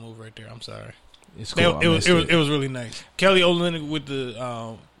basketball move right there. I'm sorry. It's cool. It was really nice. Kelly Olynyk with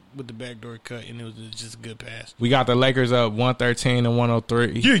the backdoor cut, and it was just a good pass. We got the Lakers up 113 and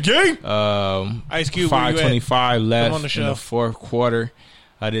 103. Yeah. Ice Cube, 5:25 left in the fourth quarter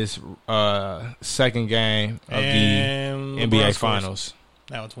of this second game of the NBA Finals.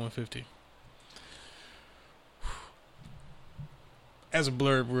 Now it's 150. As a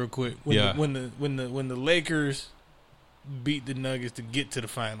blurb, real quick, when the Lakers beat the Nuggets to get to the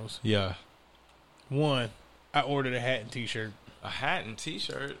finals, one, I ordered a hat and T-shirt. A hat and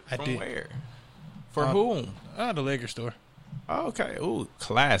T-shirt from did. where? For whom? The Lakers store. Oh, okay. Ooh,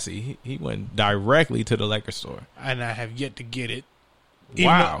 classy. He went directly to the Lakers store. And I have yet to get it.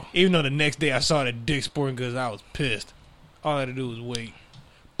 Wow. Even though the next day I saw it at Dick's Sporting Goods, I was pissed. All I had to do was wait.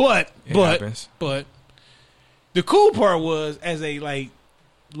 But the cool part was, as a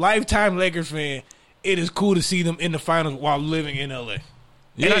lifetime Lakers fan, it is cool to see them in the finals while living in LA.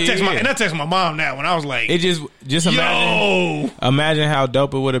 And I text my mom now when I was like, it just imagine how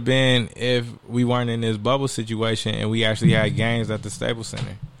dope it would have been if we weren't in this bubble situation and we actually had games at the Staples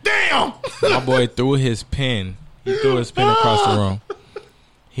Center. Damn! My boy threw his pen. He threw his pen across the room.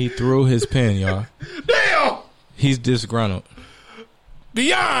 He threw his pen, y'all. Damn! He's disgruntled.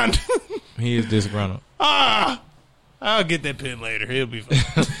 Beyond. He is disgruntled. I'll get that pen later. He'll be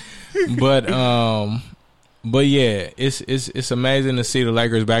fine. But yeah, it's amazing to see the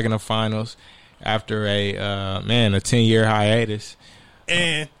Lakers back in the finals after a 10-year hiatus.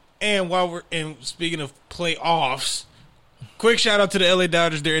 And while we're speaking of playoffs, quick shout out to the LA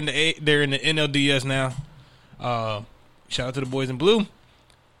Dodgers. They're in the NLDS now. Shout out to the boys in blue.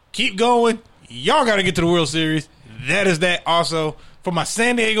 Keep going. Y'all got to get to the World Series. That is that. Also, for my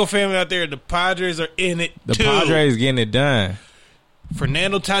San Diego family out there, the Padres are in it The too. Padres getting it done.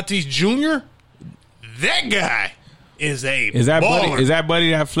 Fernando Tatis Jr., that guy is a that baller. buddy? Is that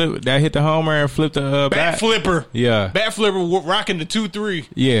buddy that hit the homer and flipped the bat flipper? Yeah, bat flipper rocking the 2-3.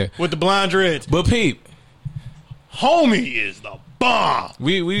 Yeah, with the blonde dreads. But peep, homie is the bomb.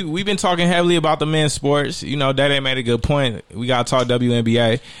 We've been talking heavily about the men's sports. You know, Dede made a good point. We got to talk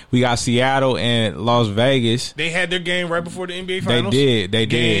WNBA. We got Seattle and Las Vegas. They had their game right before the NBA finals. They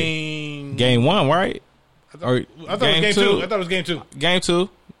did. Game one, right? I thought it was game two. I thought it was game two. Game two.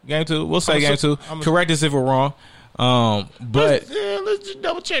 We'll say game two. Correct us if we're wrong. But let's just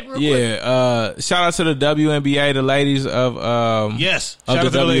double check real quick. Shout out to the WNBA. The ladies of the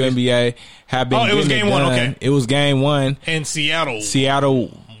WNBA have been. It was game one. Okay, it was game one. And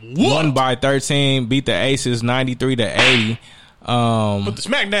Seattle won by 13. Beat the Aces 93-80. Put the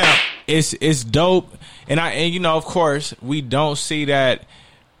smack down. It's dope. And of course we don't see that,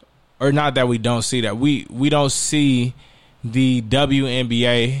 or not that we don't see that. We don't see the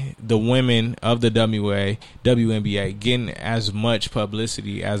WNBA, the women of the WNBA getting as much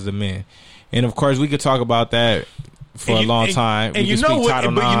publicity as the men. And of course we could talk about that for a long time. And you know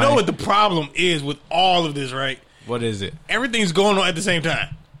what the problem is with all of this, right? What is it? Everything's going on at the same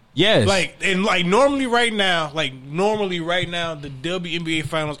time. Yes. Normally right now, the WNBA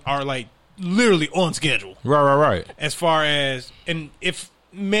finals are literally on schedule. Right. As far as, and if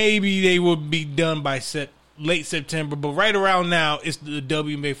maybe they will be done by late September, but right around now it's the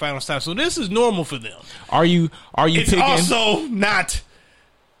WNBA finals time. So this is normal for them. Are you it's picking? Also not.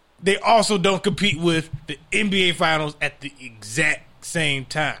 They also don't compete with the NBA finals at the exact same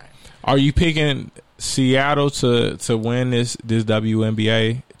time. Are you picking Seattle to win this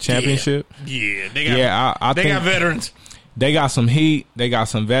WNBA championship? Yeah. They got veterans. They got some heat. They got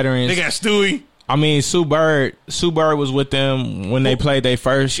some veterans. They got Stewie. I mean, Sue Bird was with them when they played their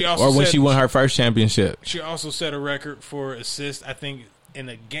first, when she won her first championship. She also set a record for assists, I think, in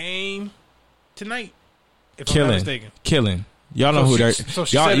a game tonight, if I'm not mistaken. Killing. Y'all know y'all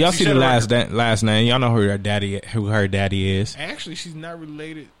see the last name. Y'all know who her daddy is. Actually, she's not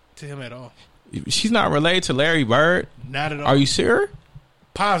related to him at all. She's not related to Larry Bird? Not at all. Are you serious?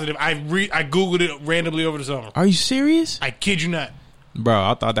 Positive. I Googled it randomly over the summer. Are you serious? I kid you not. Bro,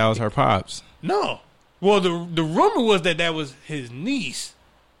 I thought that was her pops. No. Well, the rumor was that was his niece,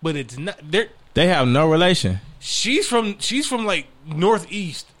 but it's not. They have no relation. She's from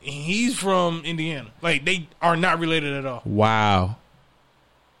Northeast, and he's from Indiana. They are not related at all. Wow,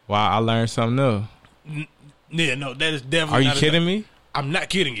 I learned something new. No, that is definitely. Are you kidding me? I'm not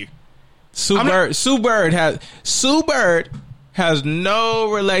kidding you. Sue Bird has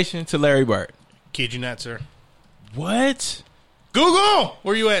no relation to Larry Bird. Kid you not, sir. What? Google,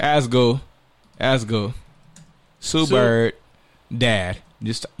 where you at? Ask go. Sue Bird, dad,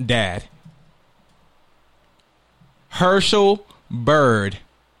 just dad. Herschel Bird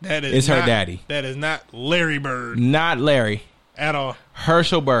is her daddy. That is not Larry Bird. Not Larry at all.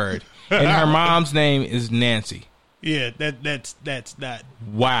 Herschel Bird, and her mom's name is Nancy. Yeah, that's not.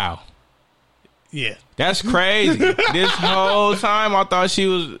 Wow. Yeah, that's crazy. This whole time I thought she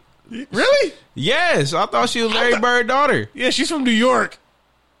was. Really? Yes, I thought she was Larry Bird's daughter. Yeah, she's from New York.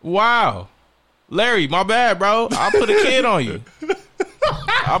 Wow. Larry, my bad, bro. I'll put a kid on you.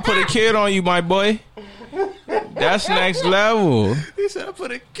 I'll put a kid on you, my boy. That's next level. He said, "I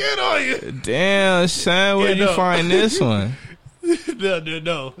put a kid on you." Damn, son, where'd you find this one?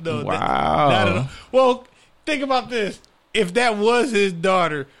 No. Wow. Not at all. Well, think about this. If that was his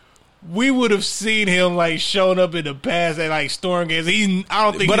daughter, we would have seen him like showing up in the past at like Storm games. I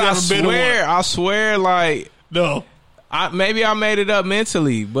don't think But he's ever been to one. I swear, like, No. maybe I made it up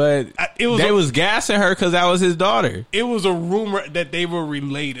mentally, but they was gassing her because that was his daughter. It was a rumor that they were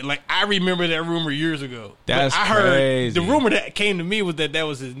related. Like, I remember that rumor years ago. That's I heard crazy. the rumor that came to me was that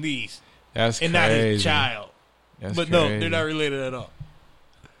was his niece That's and crazy. not his child. That's But crazy. no, they're not related at all.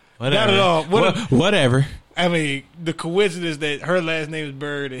 Whatever. Not at all. Whatever. I mean, the coincidence that her last name is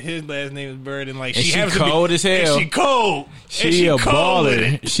Bird and his last name is Bird, and like And she happens cold to be, as hell. And she cold. She a cold with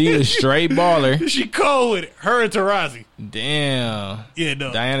baller. it. She a straight baller. She cold with it. Her and Tarazi. Damn. Yeah,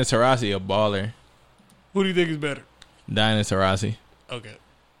 no. Diana Taurasi a baller. Who do you think is better? Diana Taurasi. Okay.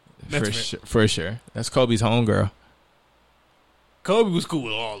 That's fair. For sure. That's Kobe's homegirl. Kobe was cool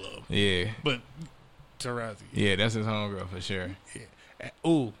with all of them, Yeah. but Tarazi. Yeah, that's his homegirl for sure.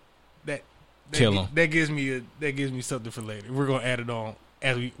 Ooh, that Kill him. That gives me something for later. We're gonna add it on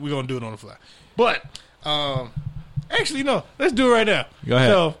as we're gonna do it on the fly. But actually, no. Let's do it right now. Go ahead.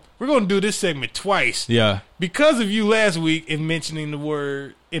 So we're gonna do this segment twice. Yeah. Because of you last week in mentioning the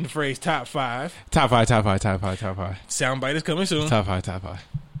word in the phrase top five. Top five. Soundbite is coming soon. Top five.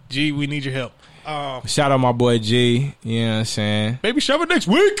 G, we need your help. Shout out my boy G. You know what I'm saying? Maybe shove it next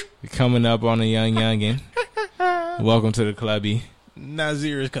week. Coming up on a youngin. Welcome to the clubby.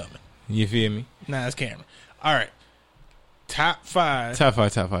 Nazir is coming. You feel me? Nah, it's Cameron. All right. Top five Top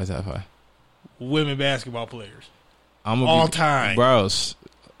five. women basketball players. I'm all time. Bros.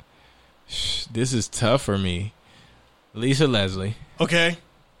 This is tough for me. Lisa Leslie. Okay.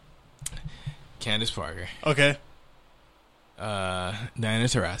 Candace Parker. Okay. Diana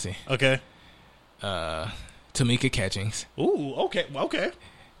Taurasi. Okay. Tamika Catchings. Ooh, okay. Okay.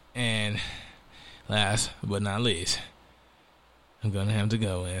 And last but not least, I'm going to have to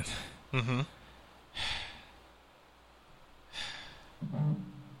go with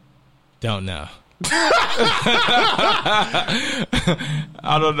don't know.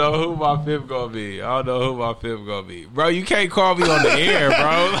 I don't know who my fifth gonna be. Bro, you can't call me on the air,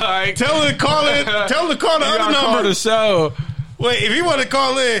 bro. Like, Tell him to call in. Tell him to call the you other gotta call number. the show. Wait, if you want to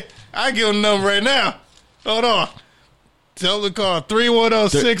call in, I give him the number right now. Hold on. Tell him to call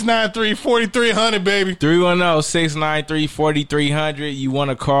 310-693-4300, baby. 310-693-4300. You want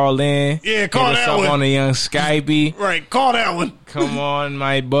to call in? Yeah, call Hit that us up one. on the young Skypey. Right, call that one. Come on,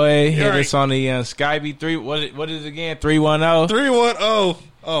 my boy. Hit Right. us on the young Skypey. What is it again? 310 310.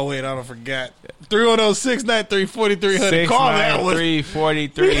 Oh, wait, I don't forgot. 310-693-4300. Call that one.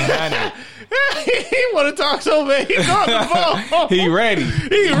 693-4300. He want to talk so bad. He called the phone. He ready.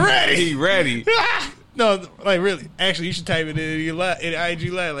 He ready. No, like really. Actually, you should type it in your in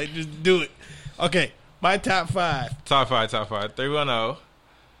IG Live. Like, just do it. Okay, my top five. Top five. 310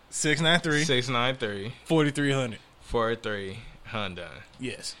 693 693 4300. 4300.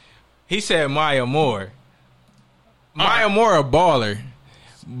 Yes. He said Maya Moore. Maya Moore a baller.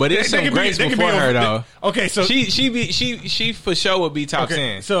 But it's some greats before her though. Okay, so she for sure would be top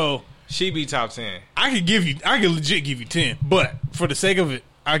 10. So She be top 10. I could legit give you 10, but for the sake of it,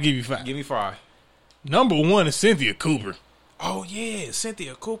 I'll give you 5. Give me 5. Number 1 is Cynthia Cooper. Oh yeah,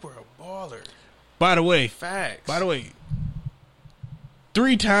 Cynthia Cooper a baller. By the way, Facts.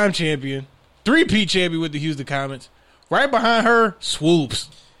 3-time champion, 3-peat champion with the Houston Comets. Right behind her, Swoops.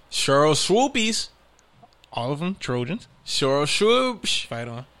 Cheryl Swoopies. All of them Trojans. Cheryl Swoops. Fight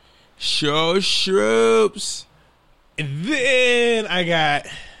on. Cheryl Swoops. And then I got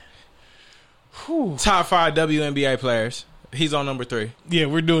Top 5 WNBA players. He's on number 3. yeah,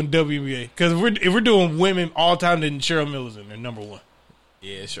 we're doing WNBA because if we're doing women all time, then Cheryl Miller's in there, number 1.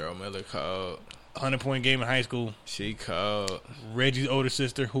 Yeah, Cheryl Miller cold. 100-point game in high school. She cold. Reggie's older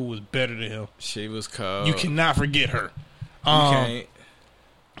sister, who was better than him. She was cold. You cannot forget her. You can't.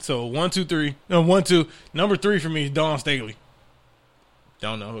 So 1, 2, 3. No, 1, 2. Number 3 for me is Dawn Staley.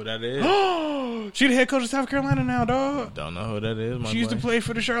 Don't know who that is. She the head coach of South Carolina now, dog. Don't know who that is. My She used to boy. play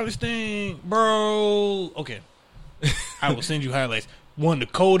for the Charlotte Sting, bro. Okay, I will send you highlights. One of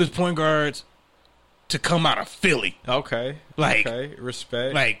the coldest point guards to come out of Philly. Okay. Like- okay.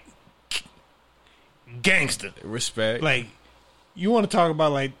 Respect. Like gangster. Respect. Like you want to talk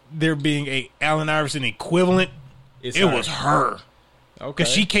about like there being a Allen Iverson equivalent? It's It her. was her Okay.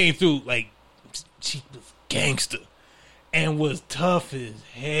 because she came through like she was gangster and was tough as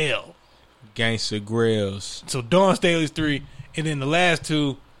hell. Gangster Grills. So Dawn Staley's 3, and then the last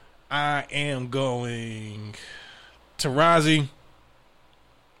 2, I am going Tarazi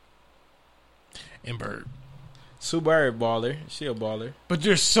and Bird. Sue Bird baller. She a baller. But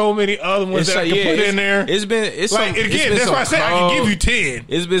there's so many other ones that I can put in there. It's like some, again. That's why I said I can give you 10.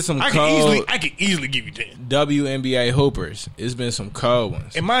 It's been some I can easily give you 10. WNBA hoopers. It's been some cold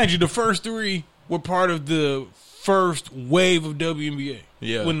ones. And mind you, the first 3 were part of the first wave of WNBA.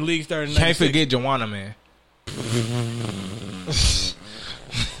 Yeah, when the league started. In Can't 96. forget Joanna, man.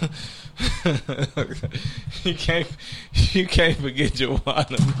 you can't forget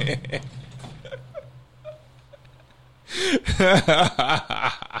Joanna, man.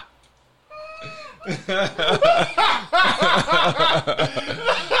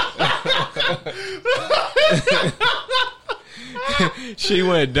 She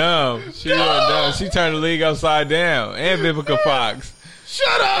went dumb. She turned the league upside down. And Vivica Fox.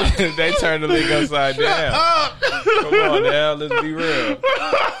 Shut up. They turned the league upside down. Come on now, let's be real.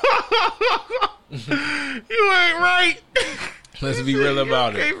 You ain't right. Let's be real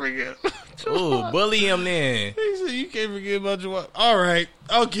about it. Can't forget. Ooh, bully him then. He said you can't forget about your wife. All right.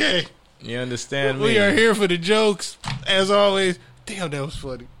 Okay. You understand me? We are here for the jokes, as always. Damn, that was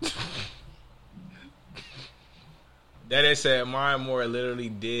funny. That they said Maya Moore literally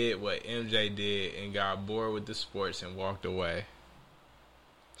did what MJ did and got bored with the sports and walked away.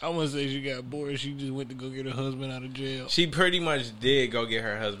 I want to say she got bored. She just went to go get her husband out of jail. She pretty much did go get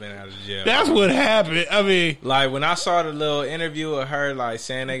her husband out of jail. That's what happened. I mean, like when I saw the little interview of her, like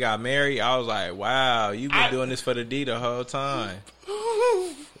saying they got married, I was like, "Wow, you've been doing this for the D the whole time."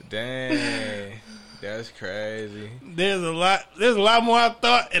 Dang, that's crazy. There's a lot more I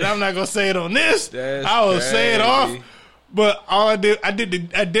thought, and I'm not gonna say it on this. I will say it off. But all I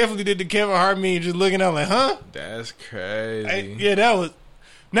definitely did the Kevin Hart meme, just looking out like, huh? That's crazy. That was.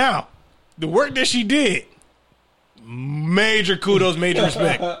 Now, the work that she did, major kudos, major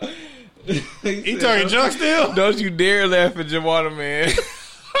respect. He talking junk still? Don't you dare laugh at Joanna, man.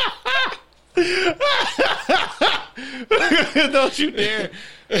 Don't you dare.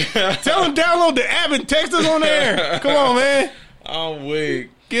 Tell him download the app and text us on the air. Come on, man. I'm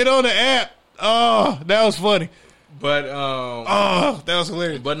weak. Get on the app. Oh, that was funny. But that was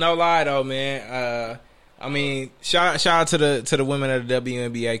hilarious. But no lie though, man. I mean, shout out to the women of the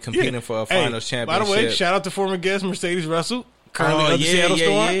WNBA competing for a finals championship. By the way, shout out to former guest Mercedes Russell, currently of the Seattle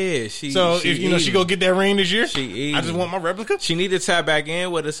Storm. Yeah. She go get that ring this year. I just want my replica. She need to tap back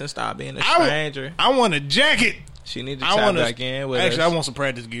in with us and stop being a stranger. I want a jacket. She need to tap back in with us. Actually, I want some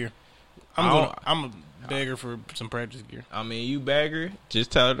practice gear. I'm a beggar for some practice gear. I mean, you beggar,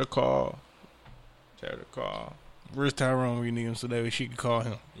 just tell her to call. Where's Tyrone when you need him so that way she can call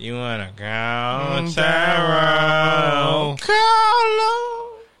him? You wanna call Tyrone? Call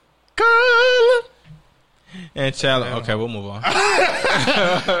him. And tell him. Okay, we'll move on. All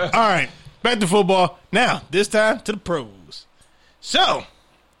right, back to football. Now, this time to the pros. So,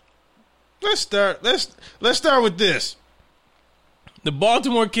 let's start with this. The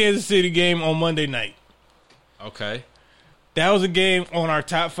Baltimore Kansas City game on Monday night. Okay. That was a game on our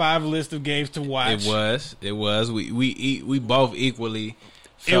top 5 list of games to watch. It was. We both equally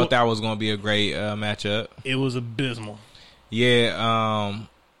felt that was going to be a great matchup. It was abysmal. Yeah.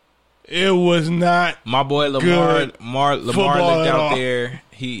 It was not. My boy Lamar looked out there.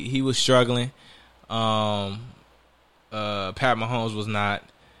 He was struggling. Pat Mahomes was not.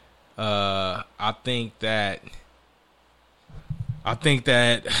 I think that.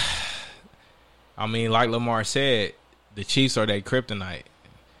 I mean, like Lamar said. The Chiefs are their kryptonite.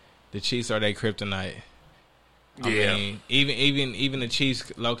 I mean, even the Chiefs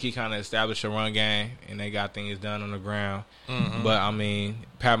low-key kind of established a run game, and they got things done on the ground. Mm-hmm. But, I mean,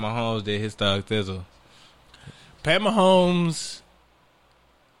 Pat Mahomes did his thug thizzle. Pat Mahomes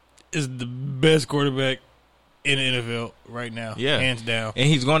is the best quarterback in the NFL right now, hands down. And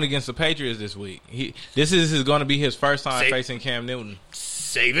he's going against the Patriots this week. This is going to be his first time facing Cam Newton.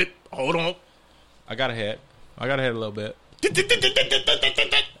 Save it. Hold on. I got ahead a little bit. It's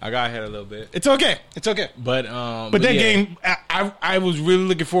okay. But that game, I was really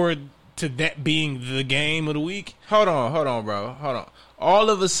looking forward to that being the game of the week. Hold on, bro. Hold on.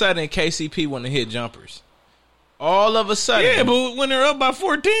 All of a sudden, KCP want to hit jumpers. All of a sudden. Yeah, but when they're up by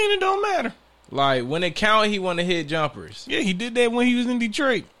 14, it don't matter. Like, when it count, he want to hit jumpers. Yeah, he did that when he was in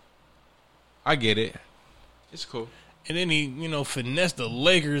Detroit. I get it. It's cool. And then he, finessed the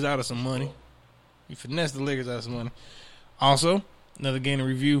Lakers out of some money. Also, another game to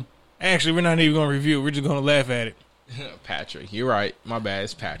review. Actually, we're not even going to review it. We're just going to laugh at it. Patrick, you're right. My bad.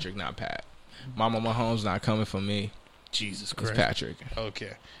 It's Patrick, not Pat. Mama Mahomes not coming for me. Jesus Christ. It's Patrick.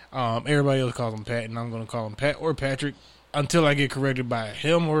 Okay. Everybody else calls him Pat, and I'm going to call him Pat or Patrick until I get corrected by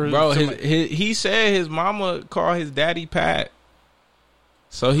him or bro. He said his mama called his daddy Pat.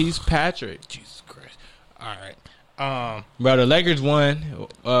 So he's Patrick. Jesus Christ. All right. Bro, the Lakers won.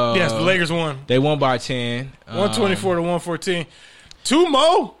 Yes, the Lakers won. They won by 10. 124 to 114. Two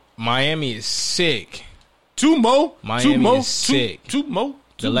more. Miami is sick. Two more. Miami is sick. Two more.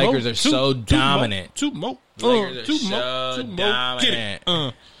 The Lakers are so dominant. Two more. The Lakers are so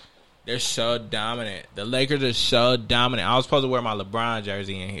dominant. They're so dominant. The Lakers are so dominant. I was supposed to wear my LeBron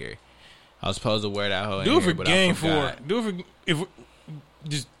jersey in here. I was supposed to wear that whole. Do it for game 4. Do it for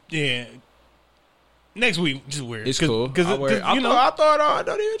just next week. Just wear it. It's cool. Because I thought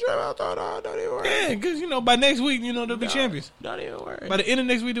don't even try. I thought don't even worry. Yeah, because by next week they'll be champions. Don't even worry. By the end of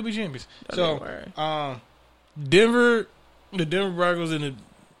next week they'll be champions. Don't even worry. Denver, the Denver Broncos and the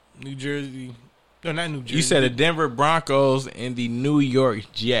New Jersey. No, not New Jersey. You said the Denver Broncos and the New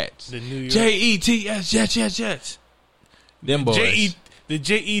York Jets. The New York Jets, Jets. Them boys. The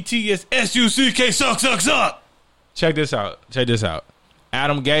JETSSUCK suck. Check this out.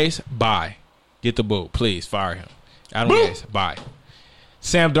 Adam Gase, bye. Get the boot, please. Fire him. Adam Gase, bye.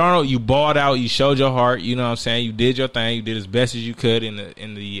 Sam Darnold, you balled out. You showed your heart. You know what I'm saying. You did your thing. You did as best as you could in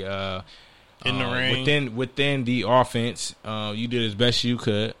the ring within the offense. You did as best you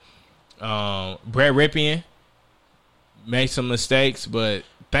could. Brett Ripien made some mistakes, but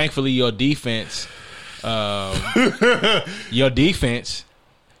thankfully your defense kept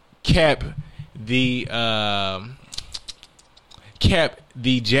the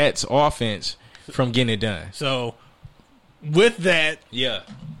Jets offense from getting it done. So with that, yeah,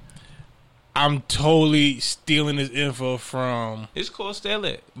 I'm totally stealing this info from. It's cool, steal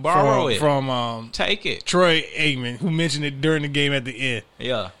it, borrow it from take it. Troy Aikman, who mentioned it during the game at the end.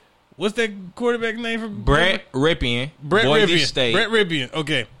 Yeah. What's that quarterback name for Brett Ripien? Boise State. Brett Ripien.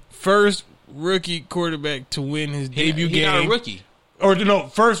 Okay, first rookie quarterback to win his debut game. He's not a rookie. Or no,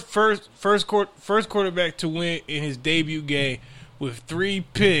 first quarterback to win in his debut game with 3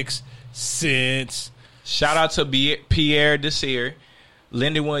 picks since. Shout out to Pierre Desir,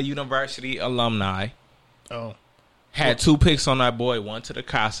 Lindenwood University alumni. Oh, had 2 picks on that boy. One to the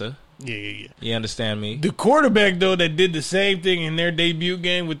casa. Yeah. You understand me? The quarterback though that did the same thing in their debut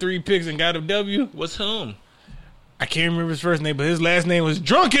game with 3 picks and got a W was whom? I can't remember his first name, but his last name was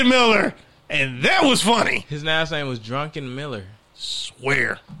Drunken Miller, and that was funny. His last name was Drunken Miller.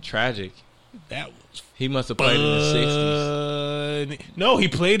 Swear. Tragic. That was. He must have played in the 60s. No, he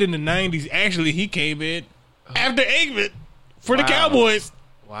played in the 90s. Actually, he came in after Aikman for the Cowboys.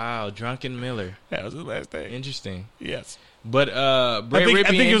 Wow, Drunken Miller. That was his last name. Interesting. Yes. But I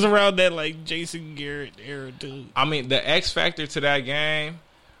think it was around that like Jason Garrett era too. I mean, the X factor to that game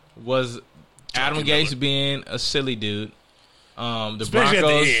was Adam Gase being a silly dude. The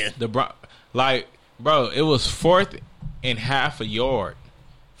Especially Broncos, bro, it was 4th and half a yard,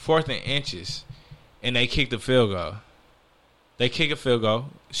 4th and inches, and they kicked the field goal. They kick a field goal.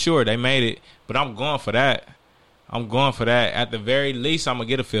 Sure, they made it, but I'm going for that. At the very least, I'm going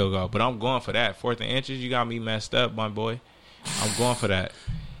to get a field goal, but I'm going for that. 4th and inches, you got me messed up, my boy. I'm going for that.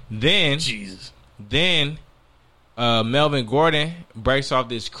 Then Melvin Gordon breaks off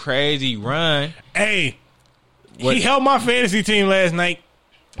this crazy run. Hey, he held my fantasy team last night.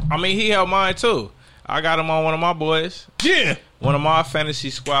 I mean, he held mine too. I got him on one of my boys. Yeah. One of my fantasy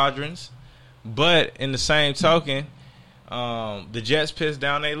squadrons. But in the same token, the Jets pissed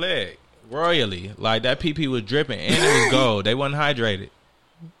down their leg royally. Like, that PP was dripping and it was gold. They wasn't hydrated.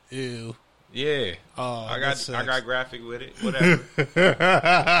 Ew. Yeah. Oh, I got graphic with it. Whatever.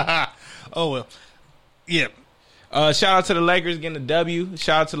 Oh, well. Yeah. Shout out to the Lakers getting the W.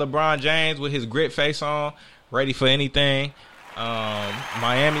 Shout out to LeBron James with his grit face on, ready for anything.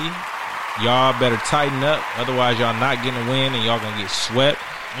 Miami, y'all better tighten up. Otherwise, y'all not getting a win and y'all going to get swept.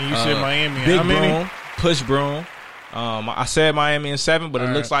 And you said Miami. Big how many? broom, push broom. I said Miami in 7, but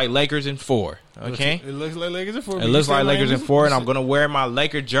it looks like Lakers in 4. Okay? It looks like Lakers in 4. It looks like Lakers in 4, and I'm going to wear my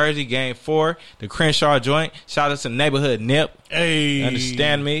Laker jersey game 4, the Crenshaw joint. Shout out to Neighborhood Nip. Hey.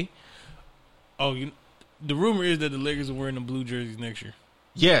 Understand me? Oh, the rumor is that the Lakers are wearing the blue jerseys next year.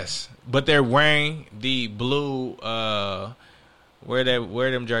 Yes, but they're wearing the blue. Where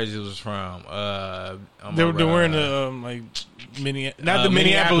them jerseys was from? They're wearing the not the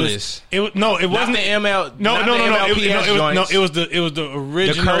Minneapolis. It wasn't the ML. No. It was the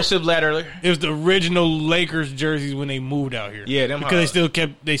original. The cursive letter. It was the original Lakers jerseys when they moved out here. Yeah, them because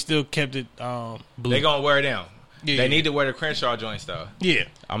they still kept it blue. They gonna wear them. Yeah. They need to wear the Crenshaw joints though. Yeah,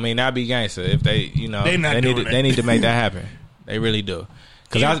 I mean that'd be gangster if they they need to make that happen. They really do.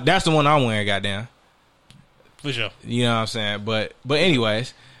 Because that's the one I'm wearing. Goddamn. For sure. You know what I'm saying? But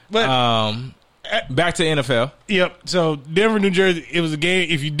anyways, back to NFL. Yep. So Denver, New Jersey. It was a game.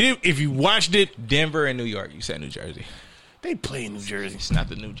 If you watched it, Denver and New York. You said New Jersey. They play in New Jersey. It's not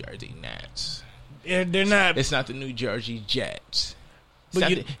the New Jersey Nets. They're not. It's not the New Jersey Jets.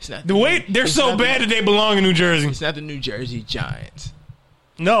 It's not the way they're so bad that they belong in New Jersey. It's not the New Jersey Giants.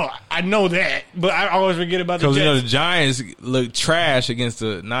 No, I know that, but I always forget about the Jets. Because the Giants look trash against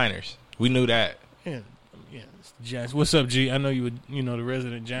the Niners. We knew that. Yeah, it's the Giants. What's up, G? I know you would, the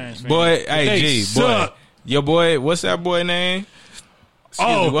resident Giants fan. Boy, hey, G, boy. Your boy, what's that boy name? Excuse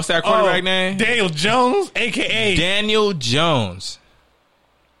me, what's that quarterback name? Daniel Jones, a.k.a. Daniel Jones.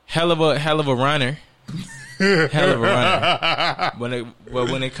 Hell of a runner. Hell of a runner.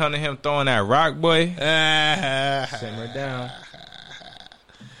 When it come to him throwing that rock, boy, simmer down.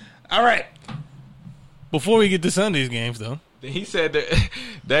 All right. Before we get to Sunday's games, though, he said that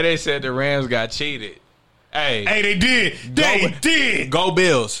they said the Rams got cheated. Hey, they did. They did. Go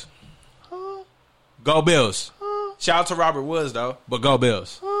Bills. Go Bills. Shout out to Robert Woods though, but go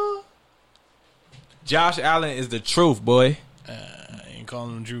Bills. Josh Allen is the truth, boy. I ain't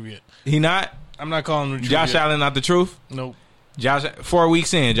calling him Drew yet. He not? I'm not calling him Drew Josh yet. Allen not the truth? Nope. 4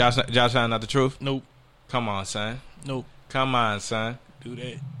 weeks in, Josh Allen not the truth? Nope. Come on, son. Nope. Come on, son.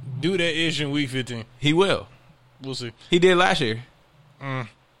 Do that ish in week 15. He will. We'll see. He did last year.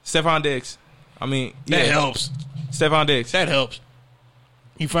 Stephon Diggs. I mean, that helps. Stephon Diggs. That helps.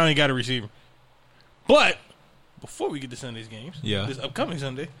 He finally got a receiver. But before we get to Sunday's games, this upcoming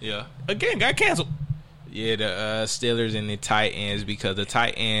Sunday, again got canceled. Yeah, the Steelers and the Titans, because the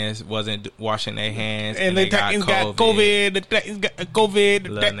Titans wasn't washing their hands and the Titans got COVID. The Titans got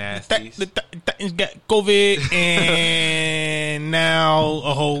COVID. The Titans got COVID, and now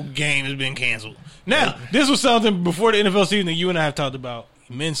a whole game has been canceled. Now, this was something before the NFL season that you and I have talked about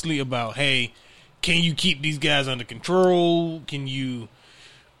immensely about, hey, can you keep these guys under control? Can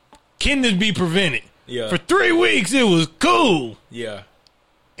this be prevented? Yeah. For 3 weeks, it was cool. Yeah.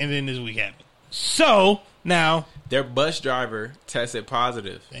 And then this week happened. So, now. Their bus driver tested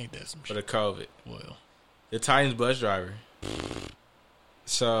positive Ain't that some for the COVID. Well. The Titans bus driver.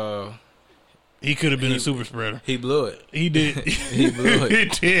 So. He could have been a super spreader. He blew it. He did. He blew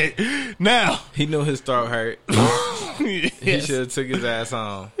it. He did. Now. He knew his throat hurt. Yes. He should have took his ass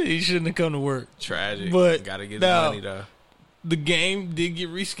home. He shouldn't have come to work. Tragic. But got to get his money, though. The game did get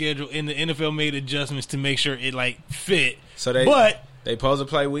rescheduled, and the NFL made adjustments to make sure it, fit. So they supposed to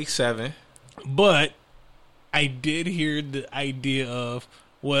play week 7. But I did hear the idea of,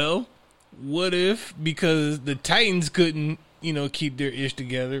 well, what if, because the Titans couldn't, keep their ish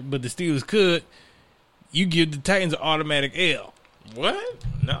together, but the Steelers could, you give the Titans an automatic L. What?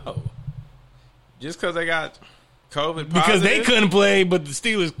 No. Just because they got COVID positive? Because they couldn't play, but the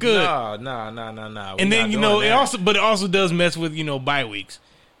Steelers could. No. And then, it also does mess with, bye weeks.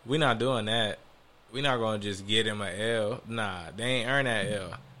 We're not doing that. We're not going to just get him an L. Nah, they ain't earn that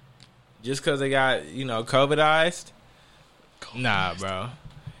L. Just because they got, COVIDized? Nah, bro.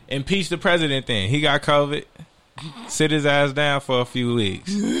 Impeach the president then. He got COVID. Sit his ass down for a few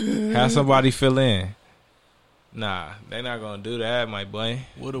weeks. Have somebody fill in. Nah, they not going to do that, my boy.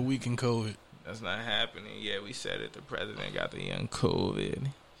 What a week in COVID. That's not happening. Yeah, we said it. The president got the young COVID.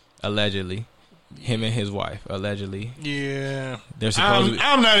 Allegedly. Him and his wife, allegedly. Yeah. They're supposed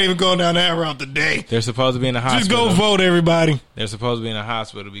I'm not even going down that route today. They're supposed to be in the hospital. Just go vote, everybody. They're supposed to be in the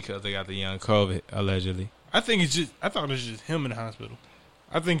hospital because they got the young COVID, allegedly. I thought it was just him in the hospital.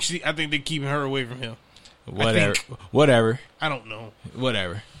 I think they're keeping her away from him. Whatever. I don't know.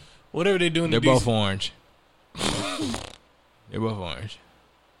 Whatever they're doing. They're both orange. They're both orange.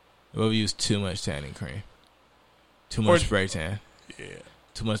 They both use too much tanning cream. Too much spray tan. Yeah.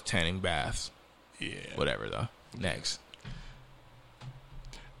 Too much tanning baths. Yeah. Whatever, though. Next.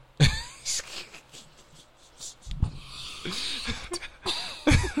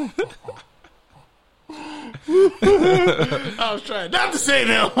 I was trying not to say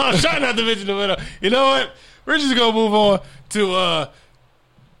that. I was trying not to mention the. You know what? We're just going to move on to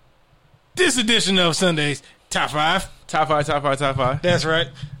this edition of Sunday's Top 5. Top 5. That's right.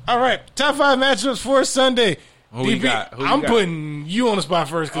 All right. Top 5 matchups for Sunday. Who you got? I'm putting you on the spot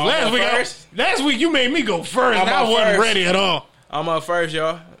first because last week you made me go first. And I wasn't ready at all. I'm up first,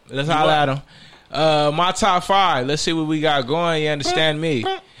 y'all. Let's holler at them. My top 5. Let's see what we got going. You understand me?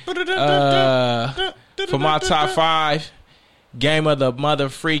 For my top 5, game of the mother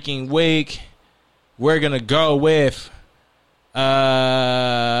freaking week, we're gonna go with.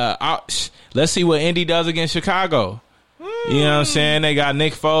 Let's see what Indy does against Chicago. You know what I'm saying? They got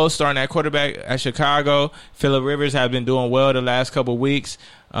Nick Foles starting at quarterback at Chicago. Phillip Rivers has been doing well the last couple of weeks.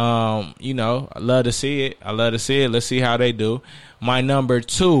 I love to see it. Let's see how they do. My number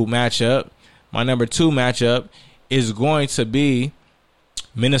two matchup is going to be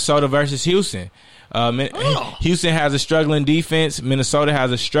Minnesota versus Houston. Houston has a struggling defense. Minnesota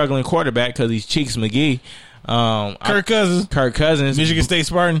has a struggling quarterback because he's Cheeks McGee. Kirk Cousins. Michigan State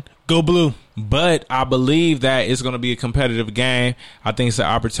Spartan. Go blue. But I believe that it's going to be a competitive game. I think it's an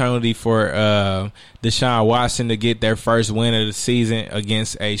opportunity for Deshaun Watson to get their first win of the season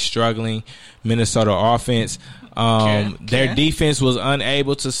against a struggling Minnesota offense. Their defense was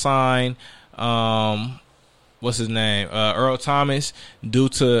unable to sign what's his name? Earl Thomas due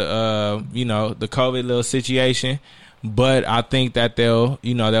to the COVID little situation. But I think that they'll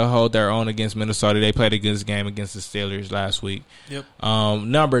hold their own against Minnesota. They played a good game against the Steelers last week. Yep.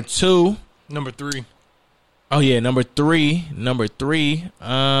 Number three. Oh yeah, number three.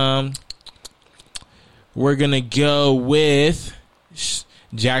 We're gonna go with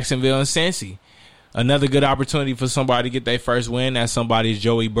Jacksonville and Cincy. Another good opportunity for somebody to get their first win. That somebody is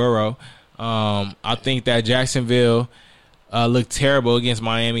Joey Burrow. I think that Jacksonville looked terrible against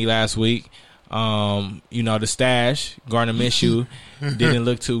Miami last week. The stash, Gardner Minshew, didn't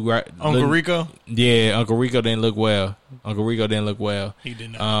look too right. Uncle Rico? Yeah, Uncle Rico didn't look well. He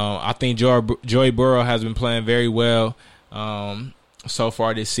did not. I think Joey Burrow has been playing very well so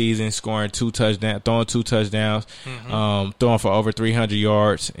far this season, throwing 2 touchdowns, throwing for over 300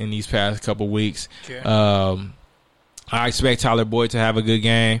 yards in these past couple weeks. Okay. I expect Tyler Boyd to have a good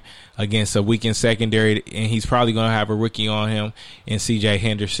game against a weakened secondary, and he's probably going to have a rookie on him in C.J.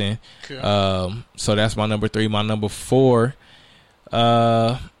 Henderson. Okay. So that's my number 3. My number 4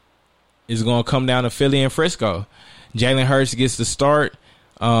 is going to come down to Philly and Frisco. Jalen Hurts gets the start.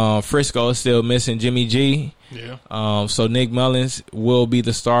 Frisco is still missing Jimmy G. Yeah. So Nick Mullins will be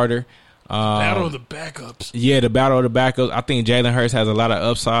the starter. Battle of the backups. Yeah, the battle of the backups. I think Jalen Hurts has a lot of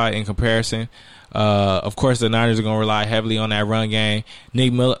upside in comparison. Of course, the Niners are going to rely heavily on that run game.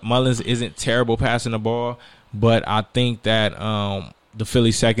 Nick Mullins isn't terrible passing the ball, but I think that the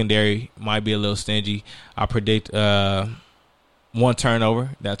Philly secondary might be a little stingy. I predict 1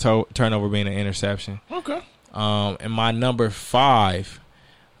 turnover, that turnover being an interception. Okay. And my number 5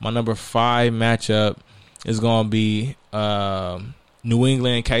 matchup is going to be New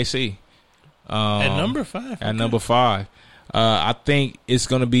England and KC. At number 5. At number 5. I think it's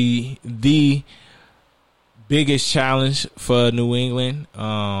going to be the biggest challenge for New England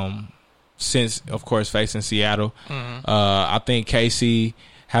since, of course, facing Seattle. Mm-hmm. I think KC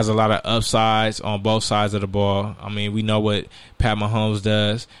has a lot of upsides on both sides of the ball. I mean, we know what Pat Mahomes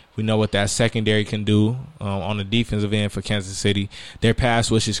does. We know what that secondary can do on the defensive end for Kansas City. Their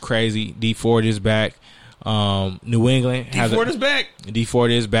pass rush is crazy. Dee Ford is back. New England is back. Dee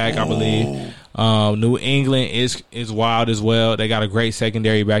Ford is back, I believe. New England is wild as well. They got a great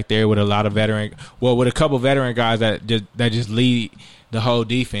secondary back there with a lot of with a couple veteran guys that just lead the whole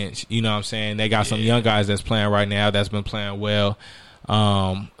defense. You know what I'm saying? They got some young guys that's playing right now that's been playing well.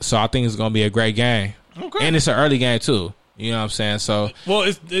 So I think it's going to be a great game. Okay. And it's an early game too. You know what I'm saying? So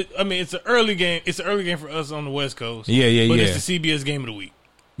it's an early game. It's an early game for us on the West Coast. Yeah. But it's the CBS game of the week.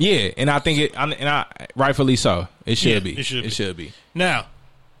 Yeah, and I think rightfully so. It should be. It should be. Now,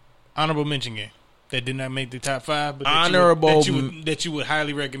 honorable mention game that did not make the top 5, but that you would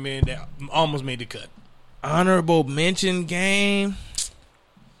highly recommend that almost made the cut. Honorable mention game.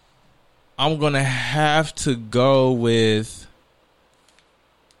 I'm gonna have to go with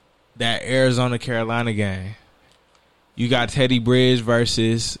that Arizona Carolina game. You got Teddy Bridge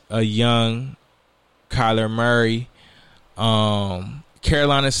versus a young Kyler Murray.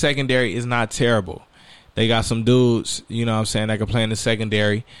 Carolina's secondary is not terrible. They got some dudes, you know what I'm saying, that can play in the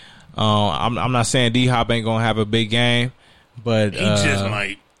secondary. I'm not saying D-Hop ain't going to have a big game, but he just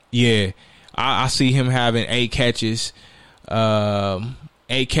might. Yeah. I see him having 8 catches. 8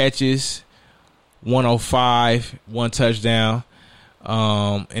 catches, 105, 1 touchdown.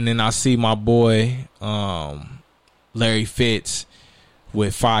 And then I see my boy Larry Fitz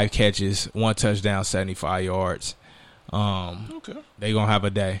with 5 catches, 1 touchdown, 75 yards. Okay. They gonna have a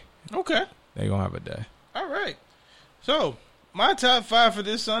day. Okay. They gonna have a day. All right. So my top 5 for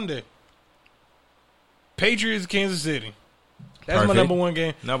this Sunday: Patriots, Kansas City. That's Perfect. My number 1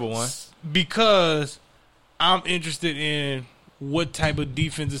 game. Number 1 because I'm interested in what type of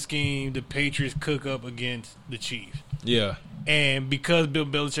defensive scheme the Patriots cook up against the Chiefs. Yeah. And because Bill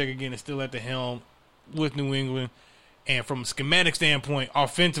Belichick again is still at the helm with New England, and from a schematic standpoint,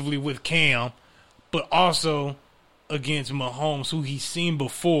 offensively with Cam, but also against Mahomes, who he's seen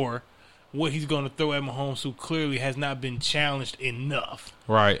before, what he's going to throw at Mahomes, who clearly has not been challenged enough.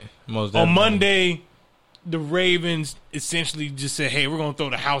 Right. Most definitely. On Monday, the Ravens essentially just said, hey, we're going to throw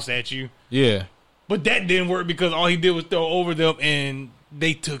the house at you. Yeah. But that didn't work because all he did was throw over them, and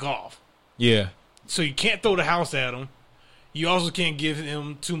they took off. Yeah. So you can't throw the house at them. you also can't give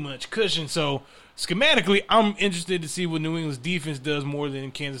him too much cushion. So schematically, I'm interested to see what New England's defense does more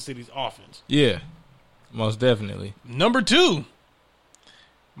than Kansas City's offense. Yeah, most definitely. Number 2.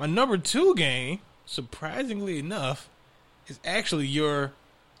 My number 2 game, surprisingly enough, is actually your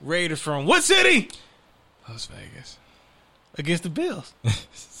Raiders from what city? Las Vegas. Against the Bills.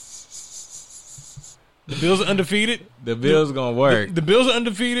 The Bills are undefeated. The Bills going to work. The Bills are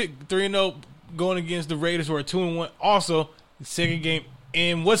undefeated, 3-0, going against the Raiders who are 2-1. Also, the second game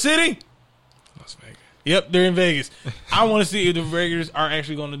in what city? Las Vegas. Yep, they're in Vegas. I want to see if the Raiders are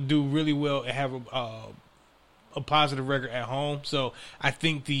actually going to do really well and have a positive record at home. So I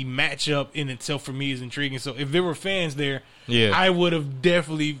think the matchup in itself for me is intriguing. So if there were fans there, I would have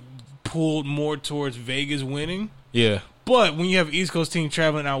definitely pulled more towards Vegas winning. Yeah. But when you have an East Coast team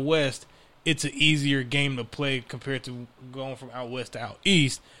traveling out west, it's an easier game to play compared to going from out west to out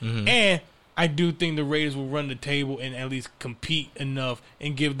east. Mm-hmm. And I do think the Raiders will run the table and at least compete enough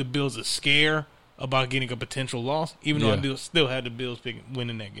and give the Bills a scare about getting a potential loss, even though I do still have the Bills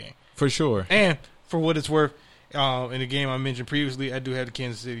winning that game. For sure. And for what it's worth, in the game I mentioned previously, I do have the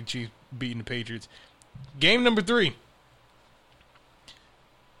Kansas City Chiefs beating the Patriots. Game number 3,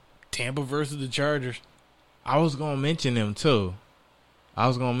 Tampa versus the Chargers. I was going to mention them, too. I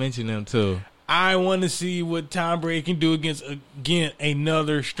want to see what Tom Brady can do against, again,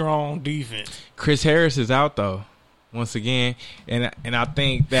 another strong defense. Chris Harris is out, though, once again. And I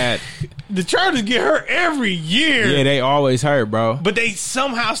think that the Chargers get hurt every year. Yeah, they always hurt, bro. But they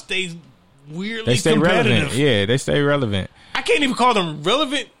somehow stay weirdly They stay competitive. relevant. Yeah, they stay relevant. I can't even call them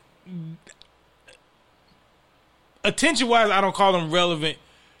relevant. Attention-wise, I don't call them relevant.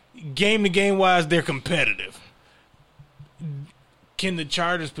 Game-to-game wise, they're competitive. Can the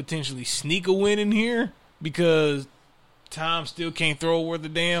Chargers potentially sneak a win in here? Because Tom still can't throw worth a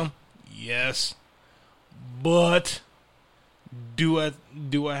damn? Yes. But do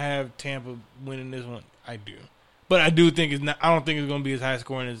I have Tampa winning this one? I do. But I do think it's not. I don't think it's going to be as high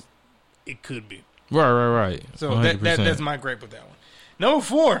scoring as it could be. Right. So that's my gripe with that one. Number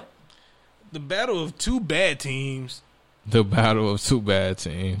 4, the battle of two bad teams. The battle of two bad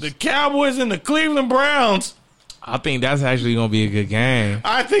teams. The Cowboys and the Cleveland Browns. I think that's actually going to be a good game.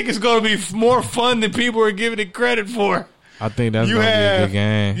 I think it's going to be more fun than people are giving it credit for. I think that's going to be a good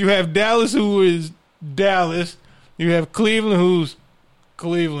game. You have Dallas, who is Dallas. You have Cleveland, who's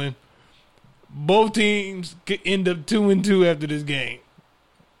Cleveland. Both teams could end up 2-2 after this game.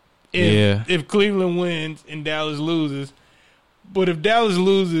 If Cleveland wins and Dallas loses. But if Dallas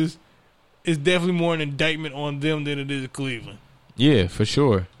loses, it's definitely more an indictment on them than it is Cleveland. Yeah, for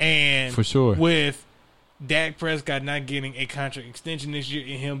sure. And for sure, with Dak Prescott not getting a contract extension this year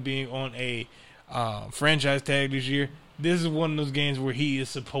and him being on a franchise tag this year, this is one of those games where he is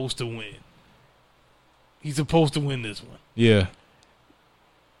supposed to win. He's supposed to win this one. Yeah.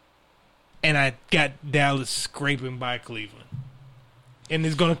 And I got Dallas scraping by Cleveland. And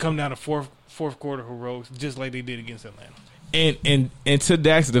it's going to come down to fourth quarter heroics, just like they did against Atlanta. And to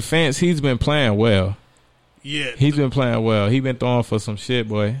Dak's defense, he's been playing well. Yeah. He's been playing well. He's been throwing for some shit,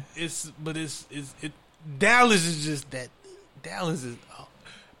 boy. Dallas is just that. Dallas is.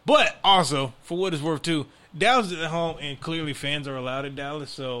 But also, for what it's worth, too, Dallas is at home, and clearly fans are allowed at Dallas,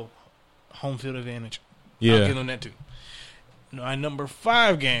 so home field advantage. Yeah. I'll get on that, too. My number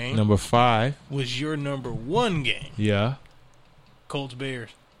 5 game. Number 5 was your number 1 game. Yeah. Colts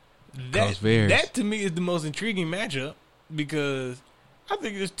Bears. Colts Bears. That to me is the most intriguing matchup because I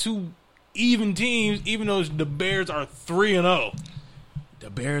think there's two even teams, even though the Bears are 3-0. The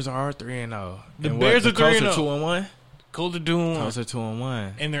Bears are 3-0. The Bears are 3-0. Colts are 2-1. Colts are 2-1. Colts are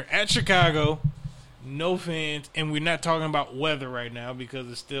 2-1. And they're at Chicago. No fans, and we're not talking about weather right now because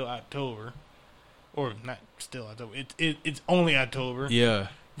it's still October, or not still October. It's only October. Yeah.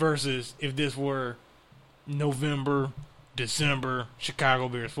 Versus if this were November, December, Chicago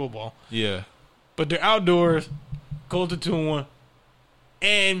Bears football. Yeah. But they're outdoors. Colts are 2-1,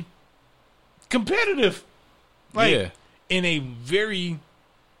 and competitive. In a very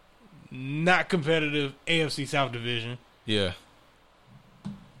not competitive AFC South division. Yeah.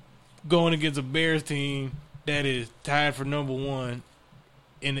 Going against a Bears team that is tied for number 1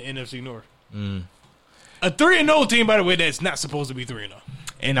 in the NFC North. Mm. A 3-0 team, by the way, that's not supposed to be 3-0.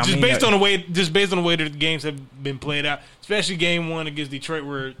 And based on the way that the games have been played out, especially game 1 against Detroit,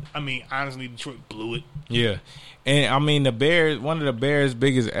 where honestly, Detroit blew it. Yeah, and the Bears. One of the Bears'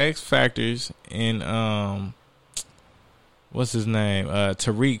 biggest X factors in what's his name,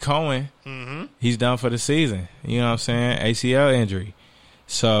 Tariq Cohen. Mm-hmm. He's done for the season. You know what I'm saying? ACL injury.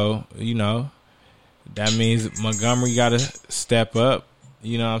 So that means Montgomery got to step up.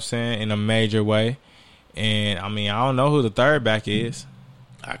 You know what I'm saying, in a major way. And I mean, I don't know who the third back is.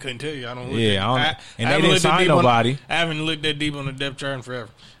 I couldn't tell you. I don't. And they didn't sign nobody. I haven't looked that deep on the depth chart in forever.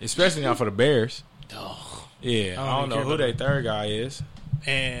 Especially not for the Bears. Oh, Yeah, I don't know who their third guy is.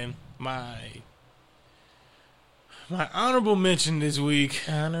 And my honorable mention this week.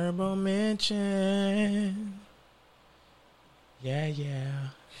 Honorable mention. Yeah.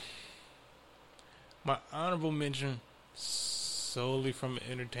 My honorable mention, solely from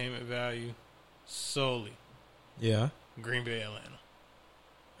entertainment value, solely. Yeah. Green Bay, Atlanta.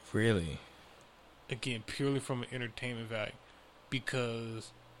 Really? Again, purely from an entertainment value.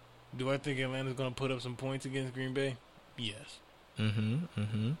 Because do I think Atlanta's going to put up some points against Green Bay? Yes.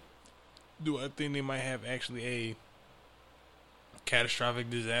 Mm-hmm. Do I think they might have actually a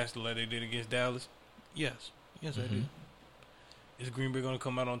catastrophic disaster like they did against Dallas? Yes. Yes, I do. Is Green Bay going to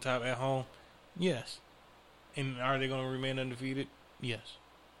come out on top at home? Yes. And are they going to remain undefeated? Yes.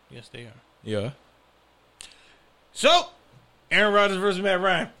 Yes, they are. Yeah. So, Aaron Rodgers versus Matt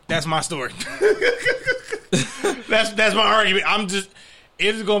Ryan. That's my story. That's my argument.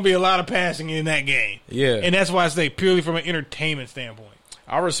 It's going to be a lot of passing in that game. Yeah. And that's why I say purely from an entertainment standpoint.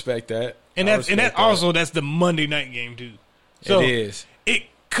 I respect that. And that's the Monday night game too. So it is. It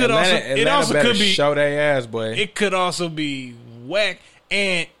could Atlanta could be show their ass, boy. It could also be whack.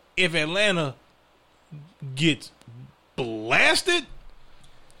 And if Atlanta gets blasted,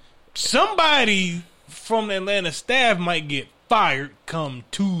 somebody from the Atlanta staff might get fired come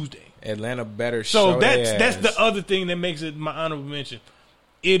Tuesday. Atlanta better show their ass. That's the other thing that makes it my honorable mention.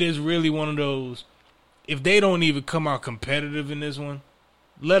 It is really one of those, if they don't even come out competitive in this one,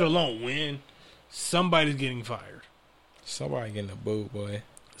 let alone win, somebody's getting fired. Somebody getting a boot, boy.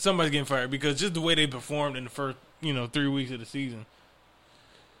 Somebody's getting fired because just the way they performed in the first, 3 weeks of the season,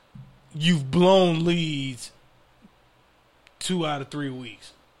 you've blown leads 2 out of 3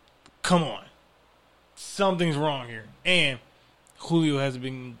 weeks. Come on. Something's wrong here. And Julio hasn't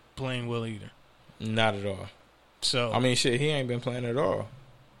been playing well either. Not at all. So I mean, shit, he ain't been playing at all.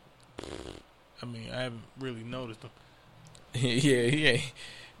 I haven't really noticed him. Yeah, he ain't.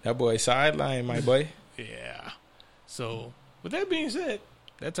 That boy sideline, my boy. Yeah. So, with that being said,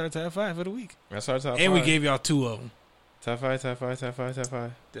 that's our top 5 for the week. That's our top 5. And we gave y'all 2 of them. Top 5.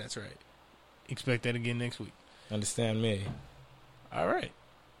 That's right. Expect that again next week. Understand me. All right.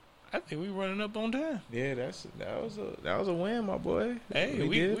 I think we're running up on time. Yeah, that was a win, my boy. Hey,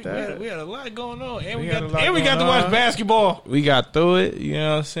 we had a lot going on, and we got to watch basketball. We got through it. You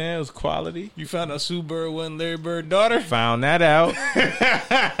know what I'm saying? It was quality. You found out Sue Bird wasn't Larry Bird's daughter. Found that out.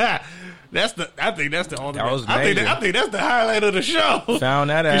 I think that's the only. That was major. I think that's the highlight of the show. Found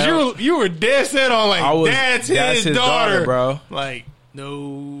that out. Because you were dead set on that's his daughter, bro. Like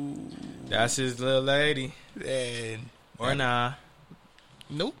no, that's his little lady. And or nah.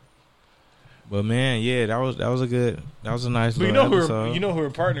 Nope. But man, yeah, that was a nice little episode. You know who her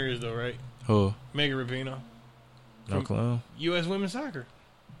partner is though, right? Who? Megan Rapinoe. No clue. U.S. Women's Soccer.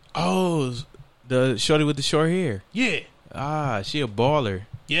 Oh, the shorty with the short hair. Yeah. She a baller.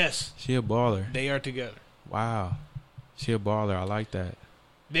 Yes. She a baller. They are together. Wow. She a baller. I like that.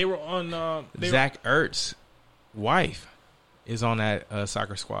 They were on Zach Ertz's wife is on that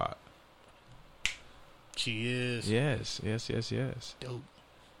soccer squad. She is. Yes. Dope.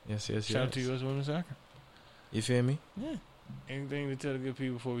 Yes. Shout out to U.S. Women's Soccer. You feel me? Yeah. Anything to tell the good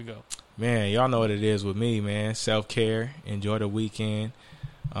people before we go? Man, y'all know what it is with me, man. Self-care. Enjoy the weekend.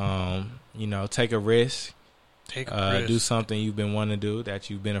 Take a risk. Do something you've been wanting to do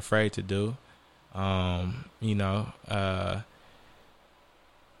that you've been afraid to do.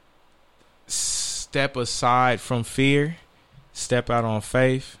 Step aside from fear. Step out on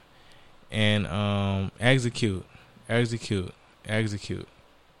faith. And execute.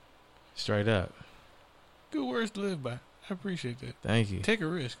 Straight up. Good words to live by. I appreciate that. Thank you. Take a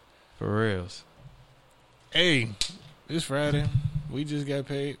risk. For reals. Hey, it's Friday. We just got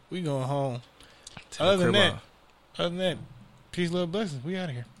paid. We going home. Other than that, peace, love, blessings. We out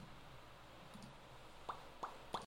of here.